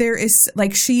think there is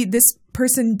like this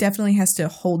person definitely has to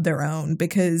hold their own,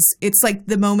 because it's like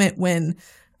the moment when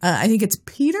I think it's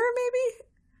Peter maybe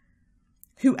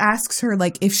who asks her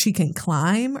like if she can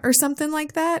climb or something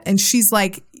like that. And she's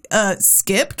like,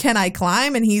 Skip, can I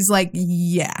climb? And he's like,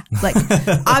 yeah. Like,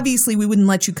 obviously we wouldn't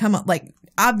let you come up. Like,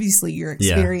 obviously you're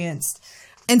experienced. Yeah.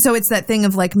 And so it's that thing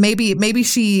of like, maybe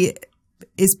she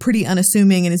is pretty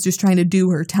unassuming and is just trying to do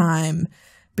her time,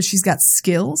 but she's got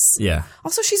skills. Yeah.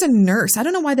 Also, she's a nurse. I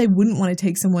don't know why they wouldn't want to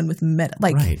take someone with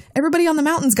everybody on the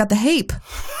mountain's got the HAPE.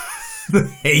 The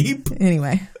HAPE?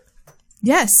 Anyway.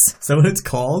 Yes. Is that what it's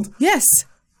called? Yes.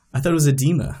 I thought it was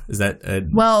edema. Is that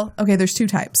Well, okay, there's two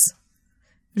types.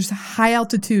 There's high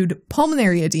altitude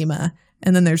pulmonary edema,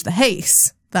 and then there's the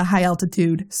HACE, the high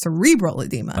altitude cerebral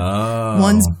edema. Oh.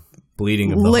 One's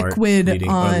bleeding of the liquid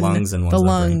heart, on lungs and the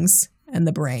lungs and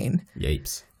the brain.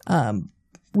 Yapes.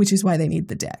 Which is why they need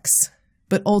the Dex.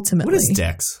 But ultimately, what is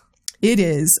Dex? It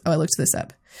is. Oh, I looked this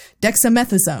up.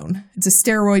 Dexamethasone. It's a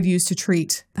steroid used to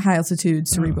treat high altitude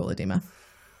cerebral edema.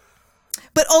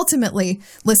 But ultimately,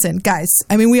 listen, guys.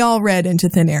 I mean, we all read Into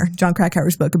Thin Air, John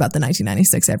Krakauer's book about the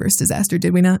 1996 Everest disaster.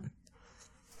 Did we not?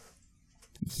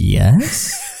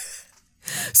 Yes.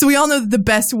 So we all know that the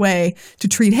best way to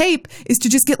treat HAPE is to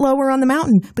just get lower on the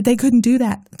mountain. But they couldn't do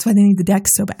that. That's why they need the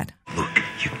Dex so bad. Look,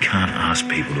 you can't ask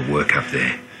people to work up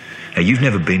there. Now, you've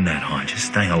never been that high. Just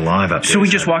staying alive up there. So we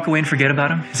just walk away and forget about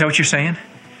them? Is that what you're saying?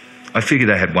 I figured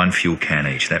they had one fuel can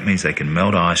each. That means they can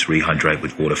melt ice, rehydrate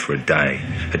with water for a day.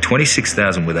 At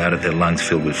 26,000 without it, their lungs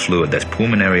filled with fluid. That's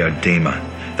pulmonary edema.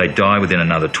 They die within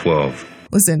another 12.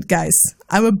 Listen, guys,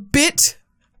 I'm a bit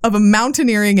of a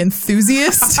mountaineering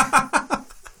enthusiast.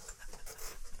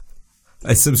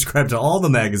 I subscribe to all the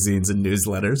magazines and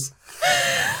newsletters.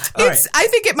 I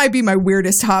think it might be my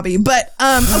weirdest hobby, but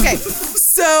okay.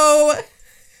 So,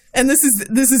 and this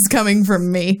is coming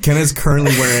from me. Kenna's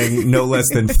currently wearing no less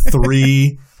than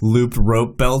 3 looped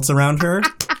rope belts around her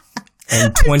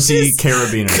and 20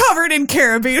 carabiners. Covered in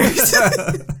carabiners.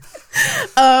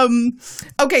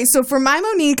 Okay, so for my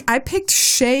Monique, I picked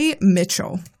Shay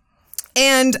Mitchell.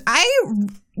 And I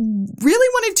really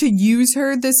wanted to use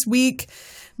her this week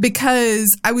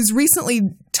because I was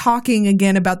recently talking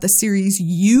again about the series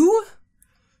You.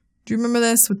 Do you remember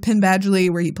this with Penn Badgley,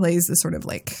 where he plays this sort of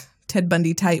like Ted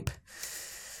Bundy type?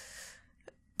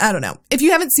 I don't know. If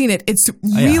you haven't seen it, it's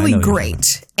really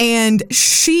great. And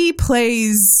she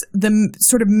plays the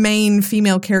sort of main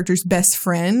female character's best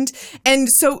friend. And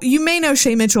so you may know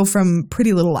Shay Mitchell from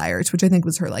Pretty Little Liars, which I think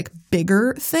was her like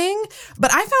bigger thing.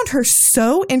 But I found her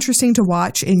so interesting to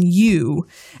watch in You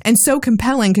and so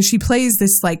compelling because she plays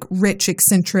this like rich,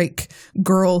 eccentric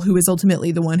girl who is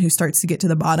ultimately the one who starts to get to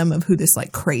the bottom of who this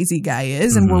like crazy guy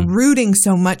is. And we're rooting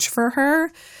so much for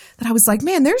her that I was like,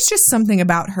 man, there's just something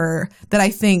about her that I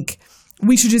think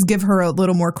we should just give her a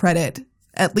little more credit,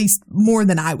 at least more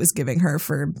than I was giving her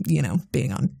for, you know,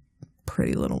 being on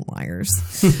Pretty Little Liars.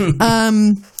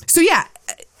 So yeah,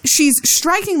 she's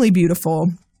strikingly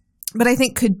beautiful, but I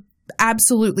think could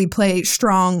absolutely play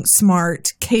strong,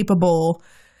 smart, capable,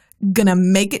 gonna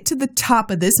make it to the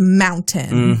top of this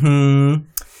mountain.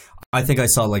 I think I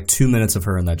saw like 2 minutes of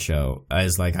her in that show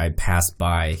as like I passed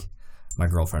by my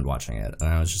girlfriend watching it, and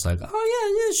I was just like, "Oh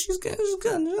yeah, she's good. She's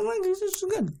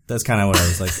good." That's kind of what I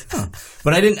was like. Huh.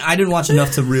 But I didn't watch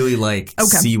enough to really like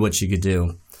see what she could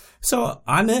do. So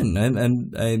I'm in,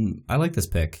 and I like this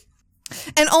pick.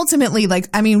 And ultimately, like,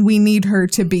 I mean, we need her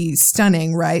to be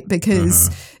stunning, right? Because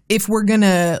if we're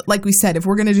gonna, like we said, if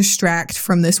we're gonna distract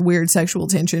from this weird sexual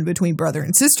tension between brother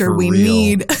and sister, we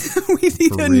need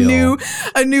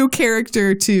a new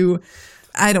character to,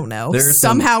 I don't know,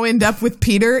 somehow end up with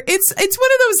Peter. It's one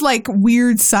of those like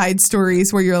weird side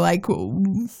stories where you're like,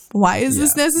 why is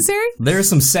this necessary? There are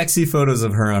some sexy photos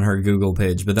of her on her Google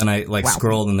page, but then I like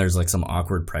scrolled and there's like some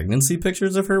awkward pregnancy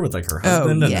pictures of her with like her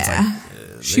husband. And it's like,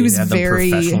 she was very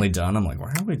professionally done. I'm like,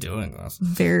 why are we doing this?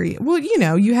 Very well, you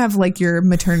know, you have like your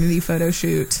maternity photo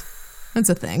shoot. That's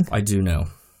a thing. I do know.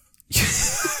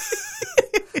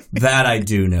 That I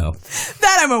do know.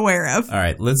 That I'm aware of. All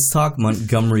right, let's talk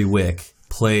Montgomery Wick,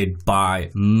 played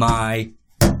by my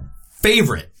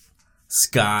favorite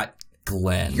Scott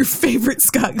Glenn. Your favorite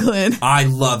Scott Glenn. I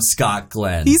love Scott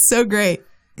Glenn. He's so great.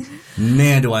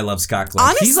 Man, do I love Scott Glenn.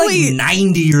 Honestly, he's like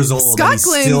 90 years old. Scott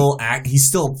and he's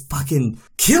still fucking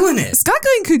killing it. Scott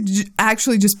Glenn could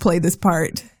actually just play this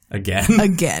part. Again.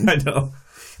 I know.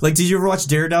 Like, did you ever watch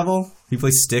Daredevil? He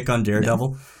plays Stick on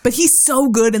Daredevil. No. But he's so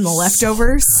good in The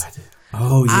Leftovers. So good.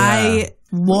 Oh, yeah.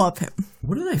 Love him.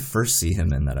 What did I first see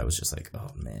him in that I was just like, oh,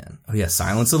 man. Oh, yeah,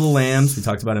 Silence of the Lambs. We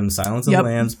talked about him in Silence of the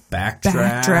Lambs.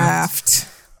 Backdraft.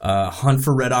 Hunt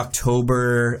for Red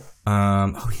October.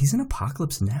 He's in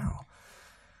Apocalypse Now.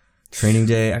 Training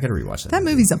Day. I got to rewatch that. That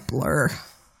movie's a blur.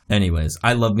 Anyways,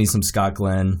 I love me some Scott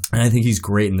Glenn, and I think he's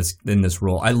great in this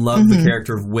role. I love the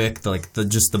character of Wick,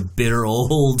 the bitter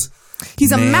old.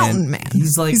 He's a mountain man.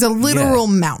 He's a literal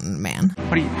mountain man.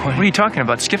 What are you talking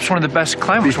about? Skip's one of the best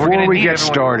climbers. Before we get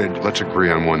started, let's agree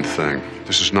on one thing.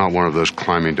 This is not one of those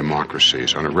climbing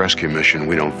democracies. On a rescue mission,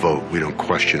 we don't vote, we don't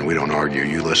question, we don't argue.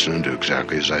 You listen and do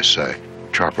exactly as I say.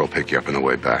 Chopper will pick you up on the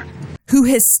way back. Who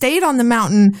has stayed on the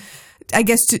mountain, I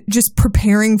guess, just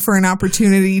preparing for an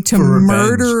opportunity to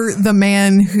murder the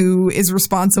man who is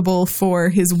responsible for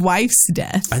his wife's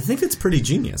death. I think it's pretty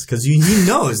genius because he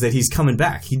knows that he's coming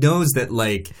back. He knows that,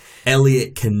 like,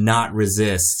 Elliot cannot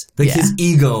resist. Like, his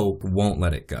ego won't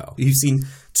let it go. You've seen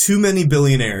too many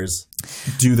billionaires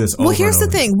do this over. Well, here's the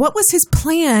thing. What was his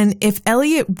plan if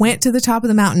Elliot went to the top of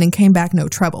the mountain and came back no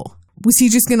trouble? Was he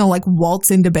just going to, like,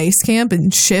 waltz into base camp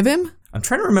and shiv him? I'm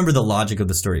trying to remember the logic of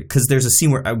the story because there's a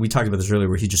scene where we talked about this earlier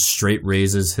where he just straight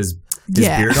raises his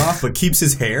beard off but keeps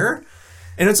his hair.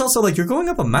 And it's also like you're going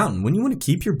up a mountain. Wouldn't you want to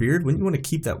keep your beard? Wouldn't you want to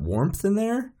keep that warmth in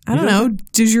there? I don't know.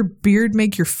 Does your beard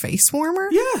make your face warmer?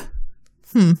 Yeah.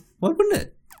 Why wouldn't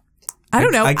it? I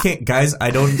don't know. I can't, guys. I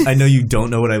know you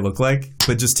don't know what I look like,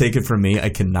 but just take it from me. I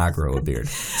cannot grow a beard.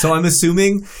 So I'm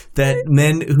assuming that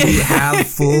men who have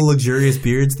full, luxurious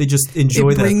beards, they just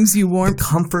enjoy the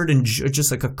comfort and just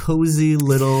like a cozy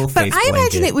little face blanket. But I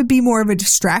imagine it would be more of a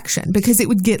distraction because it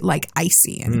would get like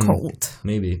icy and cold.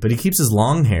 Maybe, but he keeps his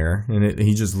long hair and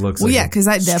he just looks like because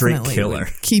that straight definitely killer.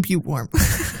 Would keep you warm.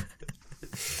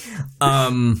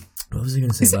 What was I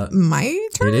going to say Is about it my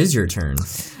turn? It is your turn.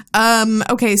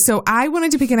 Okay, so I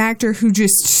wanted to pick an actor who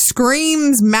just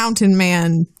screams mountain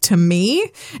man to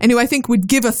me and who I think would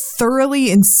give a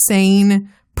thoroughly insane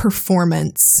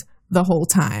performance the whole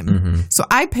time. Mm-hmm. So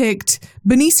I picked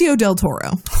Benicio del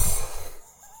Toro.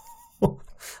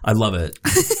 I love it.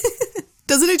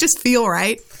 Doesn't it just feel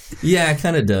right? Yeah, it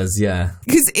kind of does, yeah.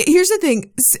 Because here's the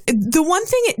thing. The one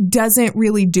thing it doesn't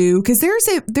really do, because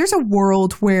there's a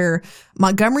world where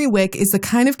Montgomery Wick is the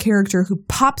kind of character who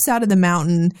pops out of the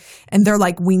mountain and they're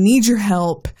like, we need your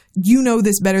help. You know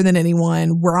this better than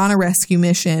anyone. We're on a rescue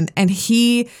mission. And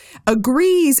he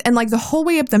agrees. And like the whole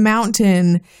way up the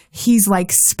mountain, he's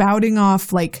like spouting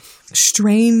off like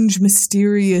strange,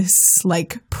 mysterious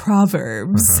like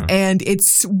proverbs. And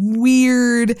it's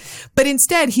weird. But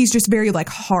instead, he's just very like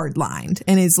hard lined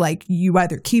and is like, you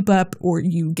either keep up or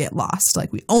you get lost.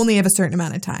 Like we only have a certain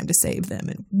amount of time to save them.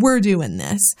 And we're doing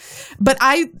this. But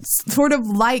I sort of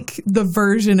like the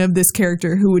version of this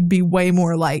character who would be way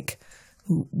more like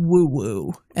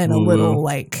woo-woo and a little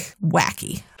like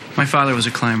wacky. My father was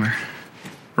a climber.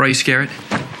 Royce Garrett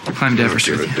climbed Everest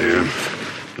with you. Damn.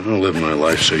 I don't live my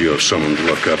life so you have someone to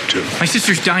look up to. My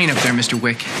sister's dying up there, Mr.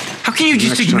 Wick. How can you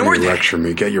just ignore Next time you that? lecture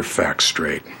me, get your facts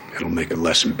straight. It'll make it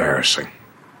less embarrassing.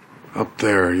 Up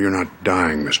there, you're not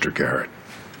dying, Mr. Garrett.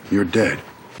 You're dead.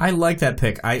 I like that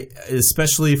pick.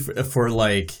 Especially for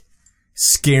like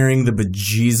scaring the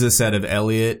bejesus out of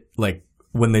Elliot, like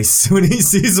when he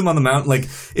sees him on the mountain. Like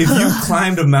if you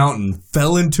climbed a mountain,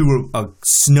 fell into a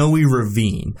snowy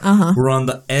ravine, were on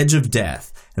the edge of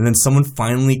death, and then someone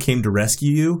finally came to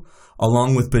rescue you,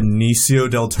 along with Benicio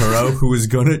del Toro, who was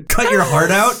going to cut your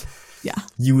heart out. Yeah,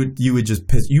 you would just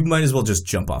piss. You might as well just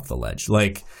jump off the ledge.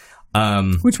 Like,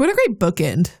 which what a great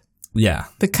bookend. Yeah,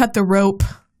 the cut the rope.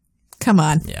 Come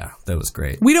on. Yeah, that was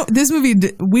great. We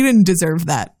didn't deserve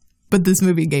that, but this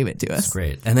movie gave it to us. It's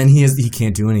great. And then he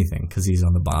can't do anything because he's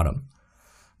on the bottom.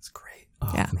 It's great.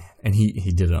 Oh, yeah. Man. And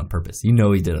he did it on purpose. You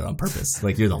know he did it on purpose.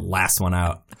 Like, you're the last one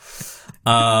out.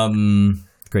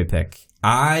 Great pick.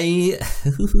 I'm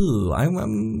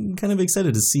kind of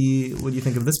excited to see what you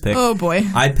think of this pick. Oh, boy.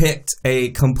 I picked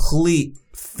a complete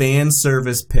fan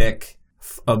service pick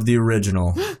of the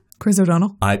original. Chris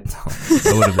O'Donnell?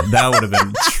 That would have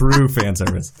been true fan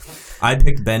service. I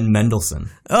picked Ben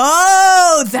Mendelsohn.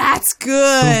 Oh, that's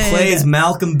good. Who plays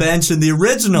Malcolm Bench in the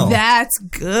original. That's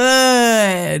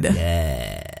good.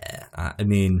 Yeah. I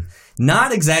mean,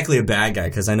 not exactly a bad guy,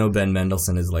 because I know Ben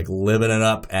Mendelsohn is like living it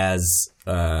up as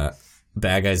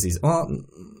bad guys.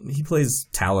 He plays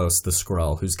Talos the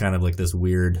Skrull, who's kind of like this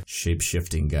weird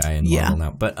shape-shifting guy in Marvel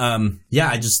now. But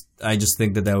I just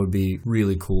think that would be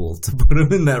really cool to put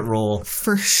him in that role.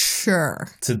 For sure.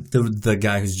 To the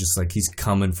guy who's just like, he's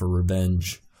coming for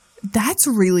revenge. That's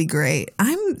really great.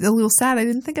 I'm a little sad I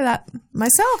didn't think of that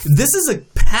myself. This is a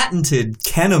patented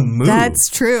Kenna move. That's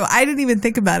true. I didn't even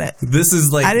think about it. This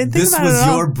is like, this was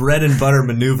your bread and butter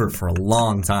maneuver for a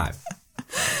long time.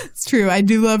 It's true. I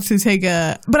do love to take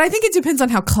but I think it depends on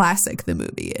how classic the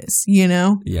movie is, you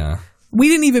know? Yeah. We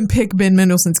didn't even pick Ben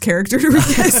Mendelsohn's character to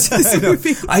recast this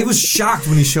movie. I was shocked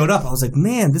when he showed up. I was like,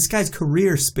 man, this guy's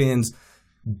career spans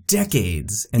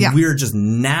decades. And we're just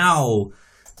now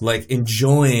like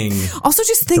enjoying also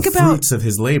just think the about fruits of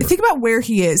his labor. Think about where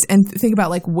he is and think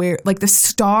about like where like the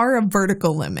star of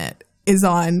Vertical Limit is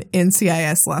on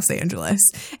NCIS Los Angeles,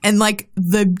 and like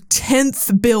the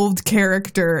 10th billed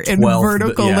character in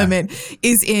Vertical Limit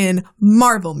is in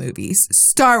Marvel movies,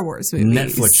 Star Wars movies,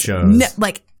 Netflix shows,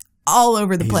 like all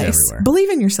over the place. Everywhere.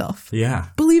 Believe in yourself. Yeah.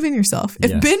 Believe in yourself.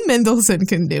 If Ben Mendelsohn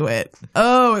can do it,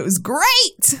 it was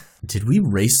great. Did we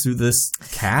race through this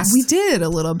cast? We did a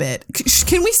little bit.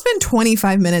 Can we spend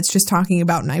 25 minutes just talking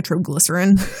about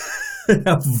nitroglycerin?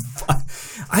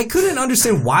 I couldn't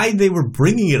understand why they were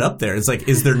bringing it up there. It's like,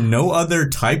 is there no other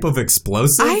type of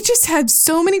explosive? I just had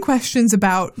so many questions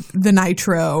about the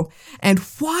nitro and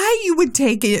why you would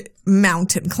take it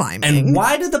mountain climbing. And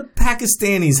why do the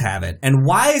Pakistanis have it? And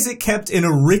why is it kept in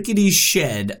a rickety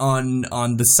shed on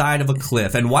the side of a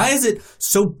cliff? And why is it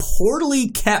so poorly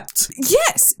kept?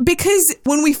 Yes, because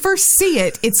when we first see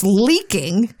it, it's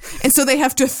leaking. And so they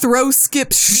have to throw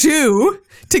Skip's shoe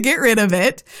to get rid of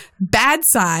it. Bad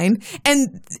sign.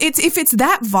 And if it's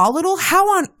that volatile, how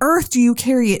on earth do you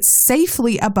carry it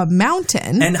safely up a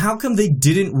mountain? And how come they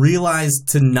didn't realize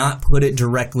to not put it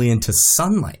directly into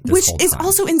sunlight this Which whole is time?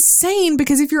 also insane,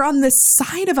 because if you're on the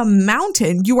side of a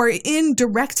mountain, you are in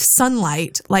direct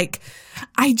sunlight. Like,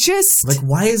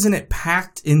 why isn't it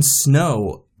packed in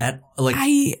snow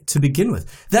to begin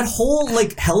with? That whole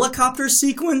helicopter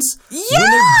sequence when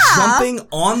they're jumping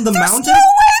on the mountain. There's no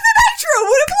way the nitro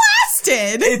would have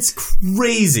lasted. It's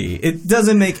crazy. It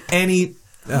doesn't make any.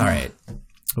 All right.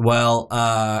 Well,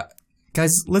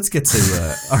 guys, let's get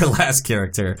to our last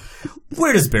character.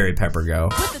 Where does Barry Pepper go?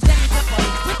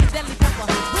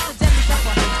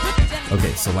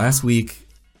 Okay, so last week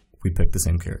we picked the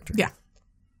same character. Yeah.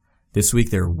 This week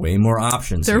there are way more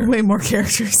options. There are way more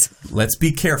characters. Let's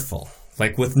be careful.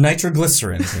 Like with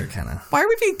nitroglycerin here, kind of. Why are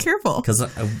we being careful? Because I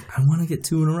want to get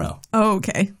two in a row. Oh,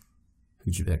 okay.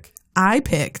 Who'd you pick? I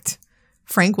picked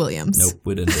Frank Williams. Nope,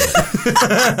 we didn't do it.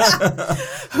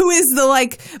 Who is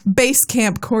the base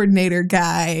camp coordinator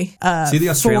guy is he the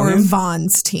Australian? for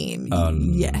Vaughn's team.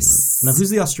 Yes. Now, who's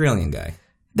the Australian guy?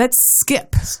 That's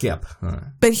Skip. Skip. Right.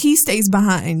 But he stays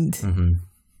behind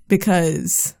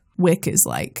because Wick is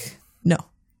like, no.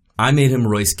 I made him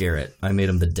Royce Garrett. I made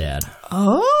him the dad.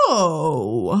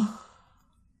 Oh.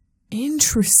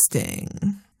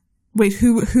 Interesting. Wait,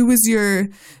 who was your...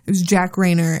 It was Jack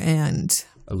Rayner and...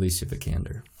 Alicia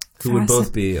Vikander. Who would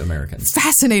both be Americans.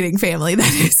 Fascinating family,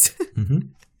 that is.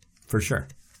 For sure.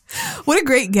 What a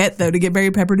great get, though, to get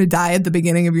Barry Pepper to die at the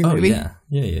beginning of your movie.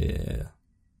 Yeah.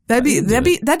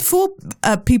 That'd fool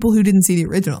people who didn't see the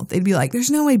original. They'd be like, "There's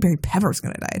no way Barry Pepper's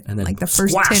gonna die." And then the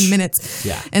first splash. 10 minutes,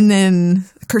 yeah, and then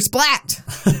kersplat.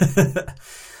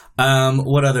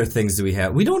 What other things do we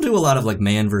have? We don't do a lot of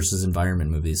man versus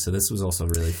environment movies, so this was also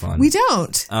really fun. We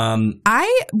don't.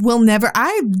 I will never.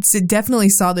 I definitely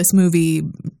saw this movie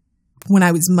when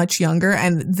I was much younger,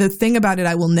 and the thing about it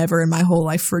I will never in my whole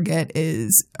life forget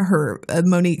is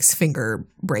Monique's finger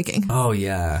breaking. Oh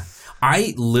yeah,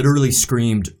 I literally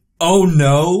screamed, "Oh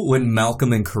no," when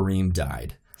Malcolm and Kareem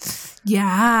died.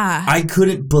 Yeah. I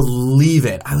couldn't believe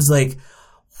it. I was like,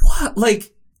 what?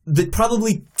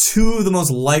 Probably two of the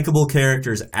most likable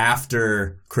characters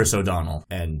after Chris O'Donnell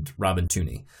and Robin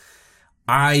Tooney.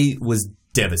 I was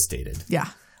devastated. Yeah.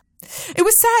 It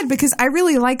was sad because I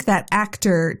really like that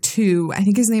actor too. I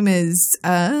think his name is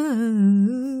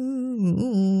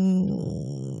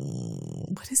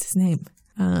what is his name?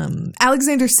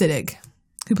 Alexander Siddig,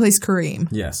 who plays Kareem.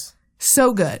 Yes.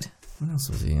 So good. What else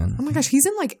was he in? Oh my gosh, he's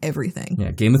in everything.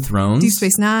 Yeah, Game of Thrones. Deep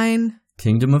Space Nine.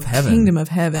 Kingdom of Heaven. Kingdom of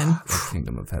Heaven.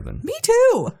 Kingdom of Heaven. Me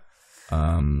too.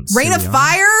 Reign of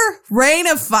Fire. Reign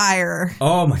of Fire.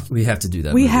 Oh my! We have to do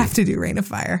that. We have to do Reign of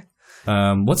Fire.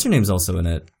 What's her name's also in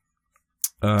it?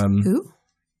 Who?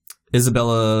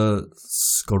 Isabella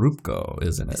Scorupco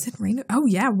is in it. Is it Reign of... Oh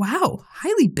yeah! Wow,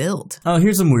 highly billed. Oh,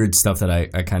 here's some weird stuff that I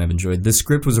kind of enjoyed. This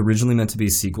script was originally meant to be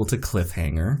a sequel to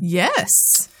Cliffhanger. Yes.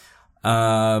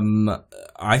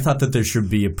 I thought that there should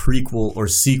be a prequel or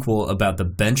sequel about the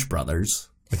Bench Brothers.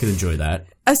 I could enjoy that.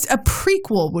 A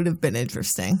prequel would have been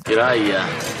interesting. G'day,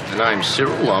 the name's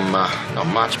Cyril. I'm not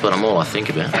much, but I'm all I think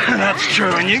about. That's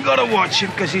true, and you gotta watch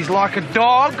him because he's like a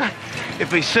dog.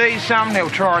 If he sees something, he'll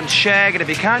try and shag it. If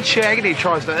he can't shag it, he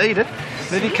tries to eat it.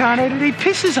 But if he can't eat it, he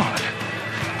pisses on it.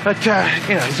 But,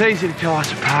 it's easy to tell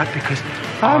us apart because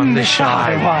I'm the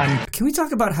shy one. Can we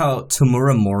talk about how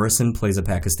Tamura Morrison plays a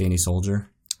Pakistani soldier?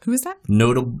 Who is that?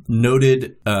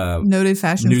 Noted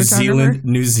fashion New photographer?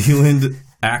 New Zealand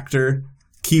actor,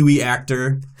 Kiwi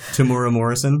actor, Tamura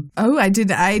Morrison. Oh, I did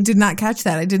not catch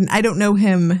that. I don't know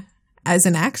him as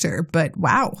an actor, but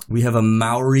wow. We have a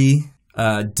Maori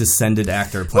descended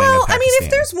actor playing a Pakistani. I mean, if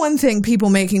there's one thing people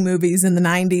making movies in the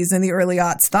 90s and the early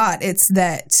aughts thought, it's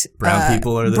that brown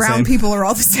people are the same. Brown people are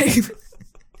all the same.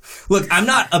 Look, I'm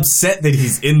not upset that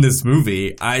he's in this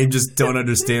movie. I just don't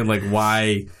understand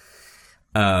why.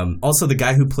 Also, the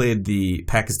guy who played the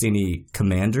Pakistani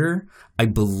commander, I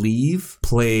believe,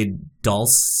 played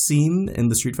Dalsim in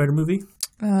the Street Fighter movie.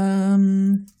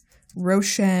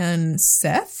 Roshan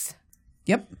Seth?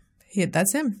 Yep.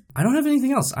 That's him. I don't have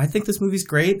anything else. I think this movie's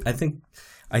great. I think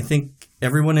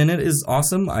everyone in it is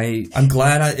awesome. I'm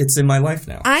glad it's in my life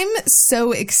now. I'm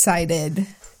so excited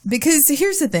because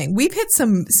here's the thing. We've hit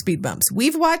some speed bumps.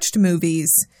 We've watched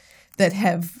movies that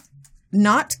have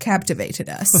not captivated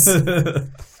us.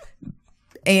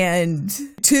 And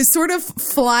to sort of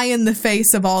fly in the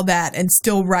face of all that and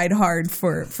still ride hard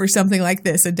for something like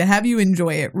this and to have you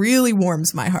enjoy it really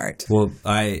warms my heart. Well,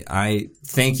 I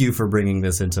thank you for bringing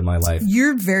this into my life.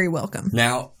 You're very welcome.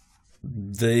 Now,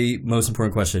 the most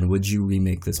important question, would you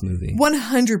remake this movie?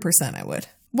 100% I would.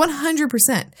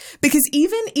 100%. Because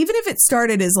even if it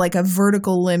started as like a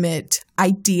Vertical Limit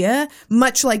idea,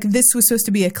 much like this was supposed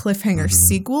to be a cliffhanger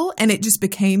sequel and it just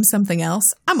became something else,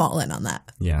 I'm all in on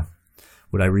that. Yeah.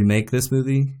 Would I remake this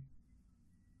movie?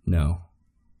 No.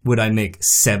 Would I make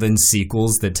 7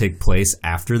 sequels that take place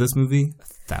after this movie?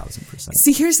 1,000%.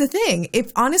 See, here's the thing.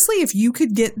 If you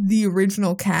could get the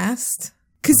original cast,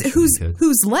 because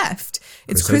who's left?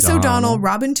 It's Chris O'Donnell,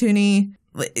 Robin Tooney.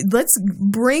 Let's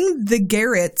bring the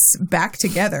Garretts back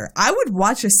together. I would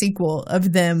watch a sequel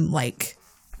of them. I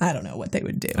don't know what they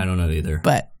would do. I don't know either.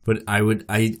 But I would.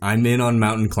 I'm in on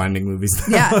mountain climbing movies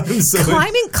now. Yeah,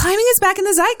 climbing is back in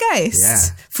the zeitgeist. Yeah.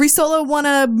 Free Solo won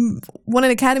an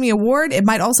Academy Award. It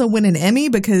might also win an Emmy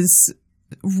because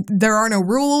there are no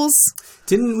rules.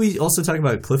 Didn't we also talk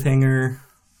about Cliffhanger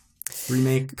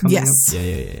remake coming up? Yes.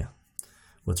 Yeah.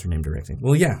 What's her name directing?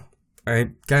 Well, yeah. All right,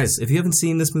 guys. If you haven't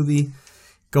seen this movie,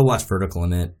 go watch Vertical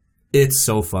Limit. It's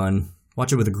so fun.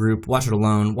 Watch it with a group. Watch it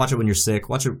alone. Watch it when you're sick.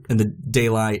 Watch it in the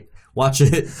daylight. Watch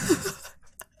it.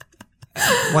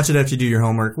 Watch it after you do your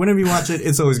homework. Whenever you watch it,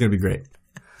 it's always going to be great.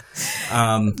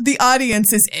 The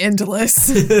audience is endless.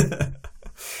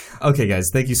 Okay, guys.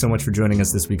 Thank you so much for joining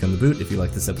us this week on The Boot. If you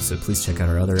like this episode, please check out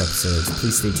our other episodes.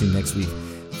 Please stay tuned next week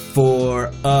for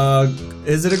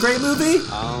is it a great movie?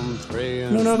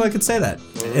 I don't know if I could say that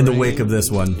in the wake of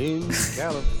this one.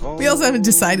 We also haven't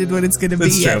decided what it's going to be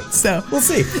yet, so we'll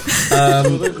see.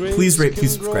 Please rate,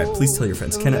 please subscribe, please tell your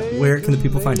friends. Where can the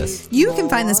people find us? You can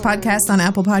find this podcast on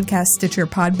Apple Podcasts, Stitcher,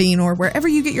 Podbean, or wherever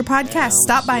you get your podcasts.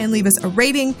 Stop by and leave us a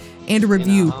rating and a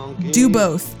review. Do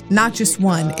both, not just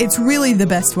one. It's really the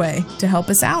best way to help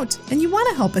us out, and you want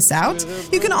to help us out.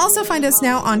 You can also find us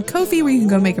now on Ko-fi, where you can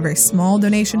go make a very small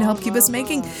donation to help keep us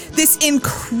making this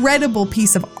incredible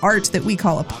piece of art that we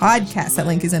call a podcast. That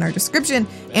link is in our description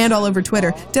and all over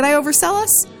Twitter. Did I oversell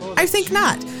us? I think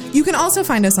not. You can also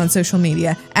find us on social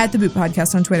media at The Boot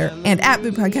Podcast on Twitter and at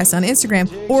Boot Podcast on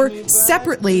Instagram, or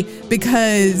separately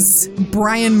because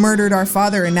Brian murdered our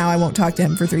father and now I won't talk to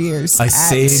him for 3 years. I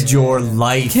saved your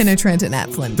life. Kenna Trenton at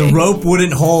Flynn. The rope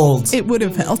wouldn't hold. It would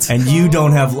have held. And you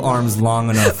don't have arms long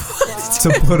enough to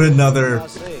put another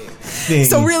thing.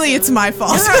 So really it's my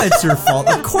fault. Yeah, it's your fault.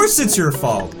 Of course it's your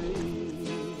fault.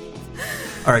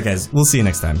 All right, guys. We'll see you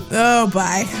next time. Oh,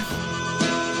 bye.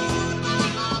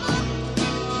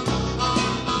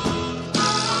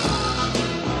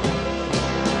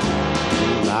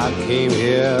 I came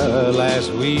here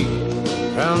last week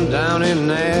from down in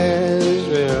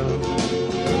Nashville,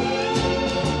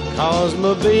 'cause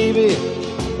my baby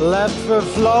left for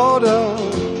Florida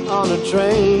on a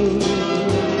train.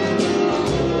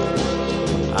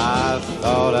 I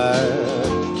thought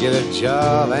I'd get a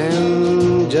job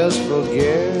and just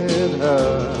forget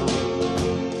her,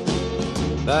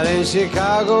 but in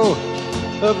Chicago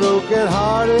a broken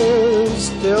heart is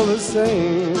still the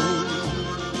same.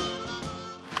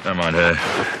 Don't mind her.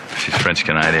 She's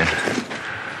French-Canadian.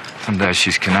 Some days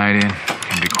she's Canadian,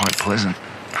 can be quite pleasant.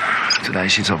 Today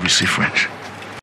she's obviously French.